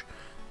reach.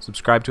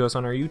 Subscribe to us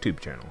on our YouTube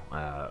channel.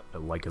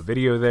 Like a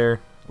video there.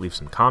 Leave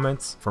some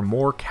comments for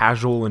more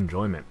casual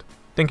enjoyment.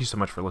 Thank you so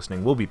much for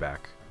listening. We'll be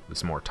back with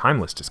some more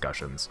timeless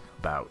discussions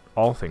about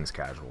all things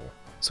casual.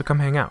 So come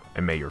hang out,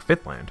 and may your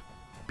 5th land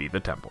be the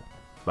Temple.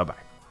 Bye-bye.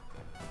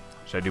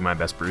 Should I do my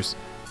best, Bruce?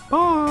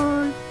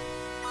 Bye!